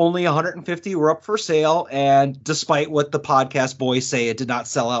 and only 150 were up for sale. And despite what the podcast boys say, it did not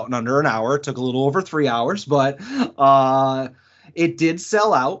sell out in under an hour. It took a little over 3 hours, but it did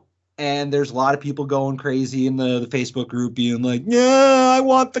sell out. And there's a lot of people going crazy in the Facebook group being like, yeah, I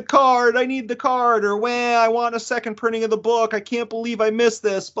want the card. I need the card. Or, well, I want a second printing of the book. I can't believe I missed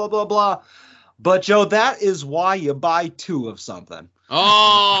this, blah, blah, blah. But, Joe, that is why you buy two of something.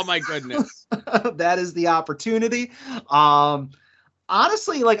 Oh, my goodness. That is the opportunity.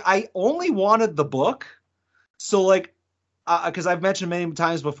 Honestly, like, I only wanted the book. So, like, because I've mentioned many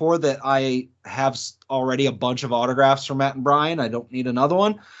times before that I have already a bunch of autographs from Matt and Brian. I don't need another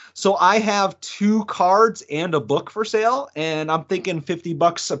one. So I have two cards and a book for sale, and I'm thinking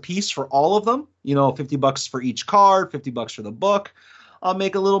 $50 a piece for all of them. $50 for each card, $50 for the book. I'll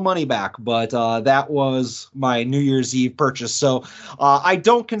make a little money back, but that was my New Year's Eve purchase. So I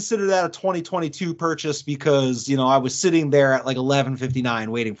don't consider that a 2022 purchase because, I was sitting there at like 11:59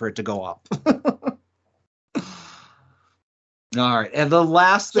 waiting for it to go up. All right, and the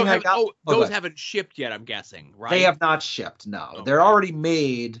last thing I got... those haven't shipped yet, I'm guessing, right? They have not shipped, no. Okay. They're already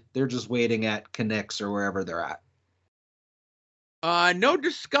made. They're just waiting at Connects or wherever they're at. No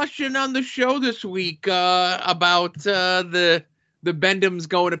discussion on the show this week about the Bendhams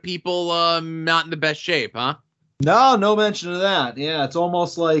going to people not in the best shape, huh? No mention of that. Yeah, it's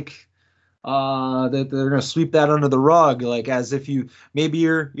almost like that they're going to sweep that under the rug, like as if maybe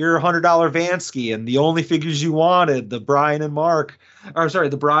you're $100 Vansky and the only figures you wanted, the Brian and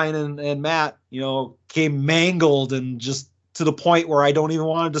Matt, came mangled and just to the point where I don't even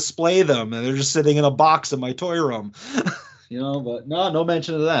want to display them, and they're just sitting in a box in my toy room. But no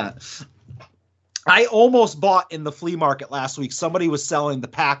mention of that. I almost bought in the flea market last week. Somebody was selling the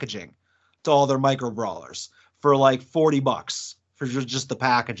packaging to all their micro brawlers for like $40 for just the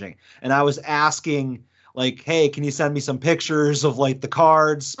packaging. And I was asking, like, hey, can you send me some pictures of like the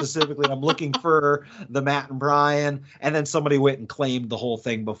cards specifically? I'm looking for the Matt and Brian. And then somebody went and claimed the whole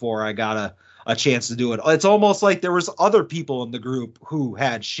thing before I got a chance to do it. It's almost like there was other people in the group who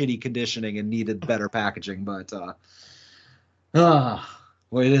had shitty conditioning and needed better packaging. But well,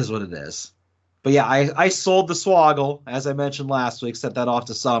 it is what it is. But yeah, I sold the Swoggle, as I mentioned last week, sent that off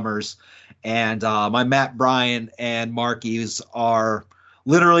to Summers. And my Matt, Brian, and Markies are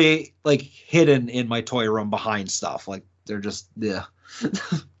literally like hidden in my toy room behind stuff. Like they're just, yeah.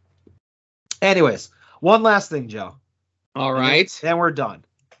 Anyways, one last thing, Joe. All right. Then we're done.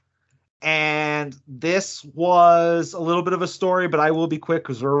 And this was a little bit of a story, but I will be quick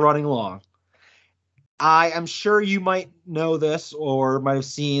because we're running long. I am sure you might know this or might have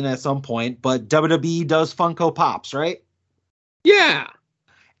seen at some point, but WWE does Funko Pops, right? Yeah.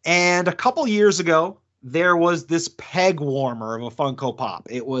 And a couple years ago, there was this peg warmer of a Funko Pop.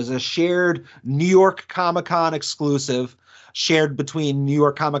 It was a shared New York Comic-Con exclusive, shared between New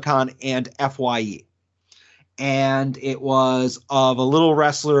York Comic-Con and FYE. And it was of a little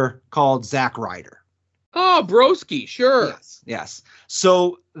wrestler called Zack Ryder. Oh, Broski, sure. Yes.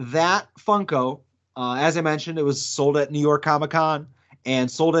 So that Funko... as I mentioned, it was sold at New York Comic-Con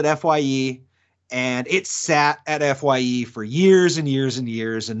and sold at FYE, and it sat at FYE for years and years and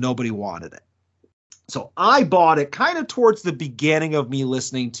years, and nobody wanted it. So I bought it kind of towards the beginning of me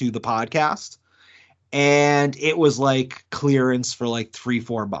listening to the podcast. And it was like clearance for like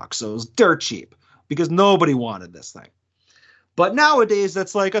 $3-4. So it was dirt cheap because nobody wanted this thing. But nowadays,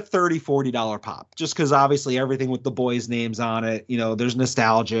 that's like a $30-40 pop, just because obviously everything with the boys' names on it, you know, there's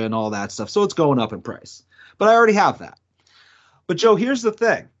nostalgia and all that stuff. So it's going up in price. But I already have that. But Joe, here's the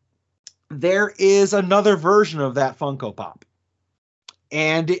thing. There is another version of that Funko Pop.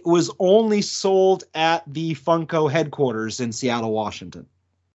 And it was only sold at the Funko headquarters in Seattle, Washington.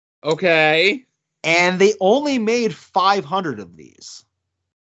 Okay. And they only made 500 of these,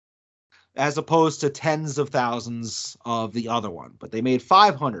 as opposed to tens of thousands of the other one. But they made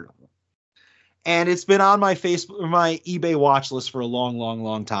 500 of them. And it's been on my eBay watch list for a long, long,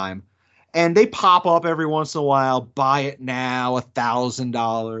 long time. And they pop up every once in a while. Buy it now,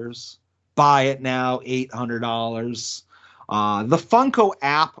 $1,000. Buy it now, $800. The Funko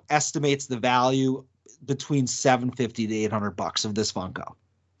app estimates the value between $750 to $800 of this Funko.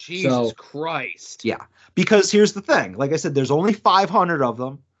 Jesus Christ. Yeah, because here's the thing. Like I said, there's only 500 of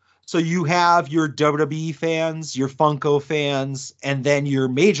them. So you have your WWE fans, your Funko fans, and then your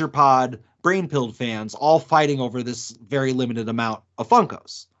Major Pod Brain-Pilled fans all fighting over this very limited amount of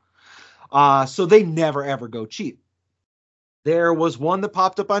Funkos. So they never, ever go cheap. There was one that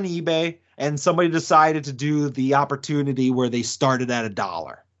popped up on eBay, and somebody decided to do the opportunity where they started at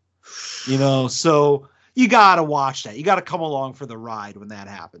 $1. You know, so you got to watch that. You got to come along for the ride when that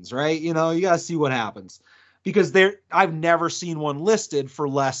happens, right? You know, you got to see what happens. Because I've never seen one listed for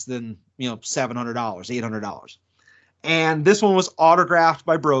less than, you know, $700, $800. And this one was autographed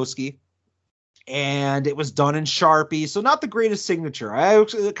by Broski. And it was done in Sharpie. So not the greatest signature. I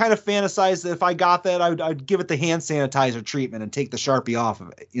kind of fantasized that if I got that, I'd give it the hand sanitizer treatment and take the Sharpie off of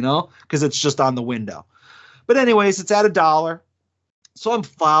it, you know, because it's just on the window. But anyways, it's at $1. So I'm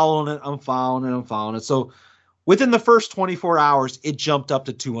following it. So within the first 24 hours, it jumped up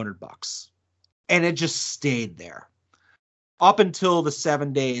to $200. And it just stayed there up until the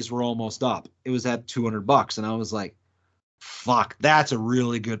 7 days were almost up. It was at $200. And I was like, fuck, that's a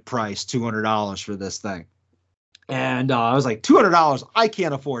really good price, $200 for this thing. And I was like, $200, I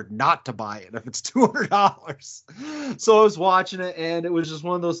can't afford not to buy it if it's $200. So I was watching it, and it was just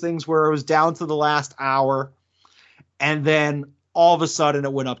one of those things where it was down to the last hour. And then all of a sudden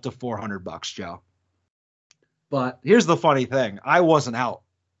it went up to $400, Joe. But here's the funny thing. I wasn't out.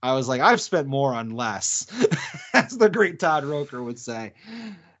 I was like, I've spent more on less, as the great Todd Roker would say.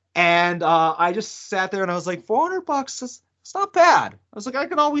 And I just sat there and I was like, $400, it's not bad. I was like, I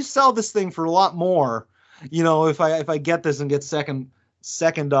can always sell this thing for a lot more, you know, if I get this and get second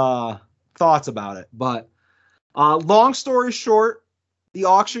thoughts about it. But long story short, the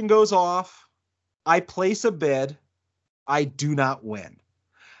auction goes off. I place a bid. I do not win.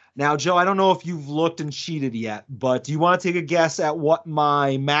 Now, Joe, I don't know if you've looked and cheated yet, but do you want to take a guess at what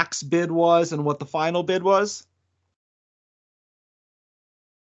my max bid was and what the final bid was?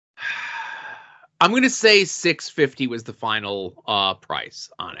 I'm going to say $650 was the final price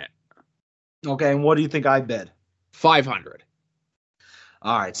on it. Okay, and what do you think I bid? $500.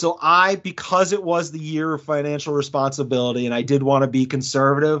 All right, so because it was the year of financial responsibility and I did want to be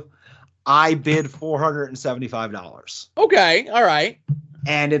conservative, I bid $475. Okay, all right.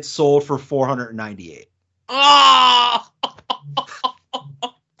 And it sold for $498. Oh!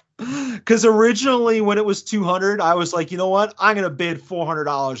 Because originally when it was $200, I was like, you know what? I'm going to bid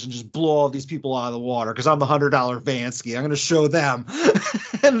 $400 and just blow all these people out of the water because I'm the $100 Vansky. I'm going to show them.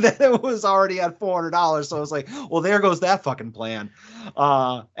 And then it was already at $400. So I was like, well, there goes that fucking plan.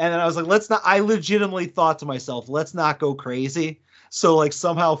 And then I was like, I legitimately thought to myself, let's not go crazy. So like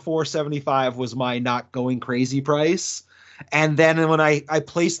somehow $475 was my not going crazy price. And then when I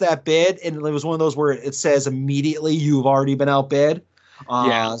placed that bid, and it was one of those where it says immediately you've already been outbid.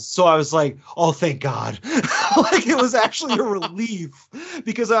 Yeah. So I was like, oh, thank God. Like it was actually a relief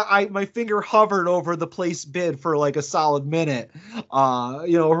because my finger hovered over the place bid for like a solid minute,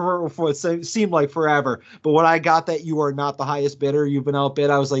 you know, for what seemed like forever. But when I got that you are not the highest bidder, you've been outbid,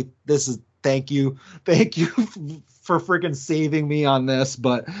 I was like, thank you for freaking saving me on this.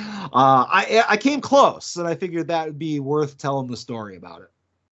 But I came close, and I figured that would be worth telling the story about it.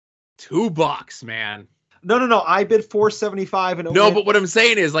 $2, man. No. I bid $475, and but what I'm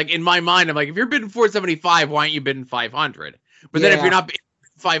saying is, like in my mind, I'm like, if you're bidding $475, why aren't you bidding $500? But then if you're not bidding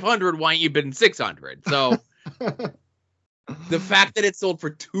 $500, why aren't you bidding $600? So the fact that it sold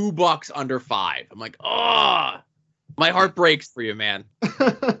for $2 under $5, I'm like, oh, my heart breaks for you, man.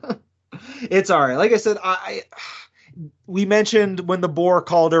 It's all right. Like I said, we mentioned when the boar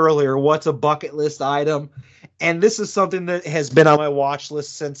called earlier, what's a bucket list item? And this is something that has been on my watch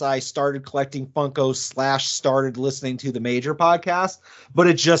list since I started collecting Funko / started listening to the Major podcast, but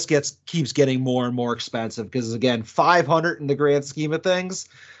it just keeps getting more and more expensive because, again, $500 in the grand scheme of things,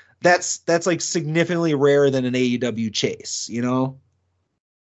 that's like significantly rarer than an AEW Chase, you know?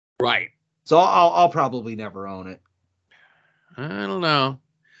 Right. So I'll probably never own it. I don't know.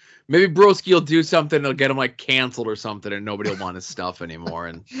 Maybe Broski will do something that'll get him like canceled or something, and nobody will want his stuff anymore,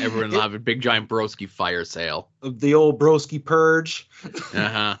 and everyone will have a big giant Broski fire sale. The old Broski purge.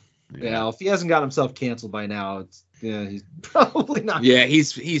 Uh-huh. Yeah, if he hasn't got himself canceled by now, he's probably not. Yeah,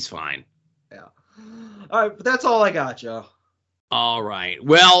 he's fine. Yeah. All right, but that's all I got, Joe. All right.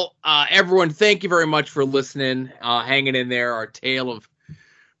 Well, everyone, thank you very much for listening, hanging in there. Our tale of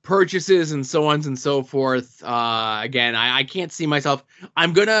purchases and so on and so forth. Again, I can't see myself.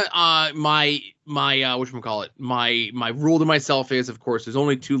 I'm gonna my whatchamacallit, my rule to myself is, of course, there's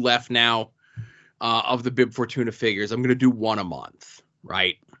only 2 left now of the Bib Fortuna figures. I'm gonna do 1 a month,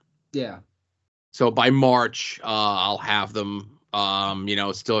 right? Yeah. So by March, I'll have them.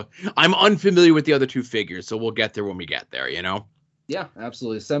 Still, I'm unfamiliar with the other 2 figures, so we'll get there when we get there. Yeah,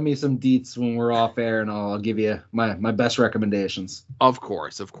 absolutely. Send me some deets when we're off air, and I'll give you my best recommendations. Of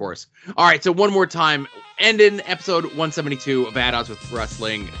course. All right, so one more time, ending episode 172 of At Odds with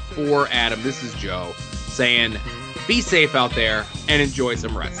Wrestling. For Adam, this is Joe saying, be safe out there and enjoy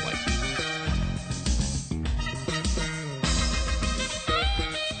some wrestling.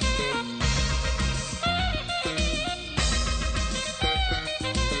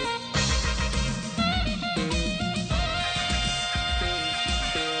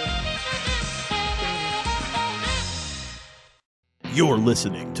 You're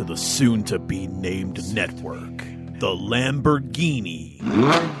listening to the soon-to-be-named network, the Lamborghini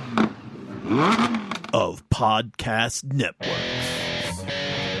of Podcast Network.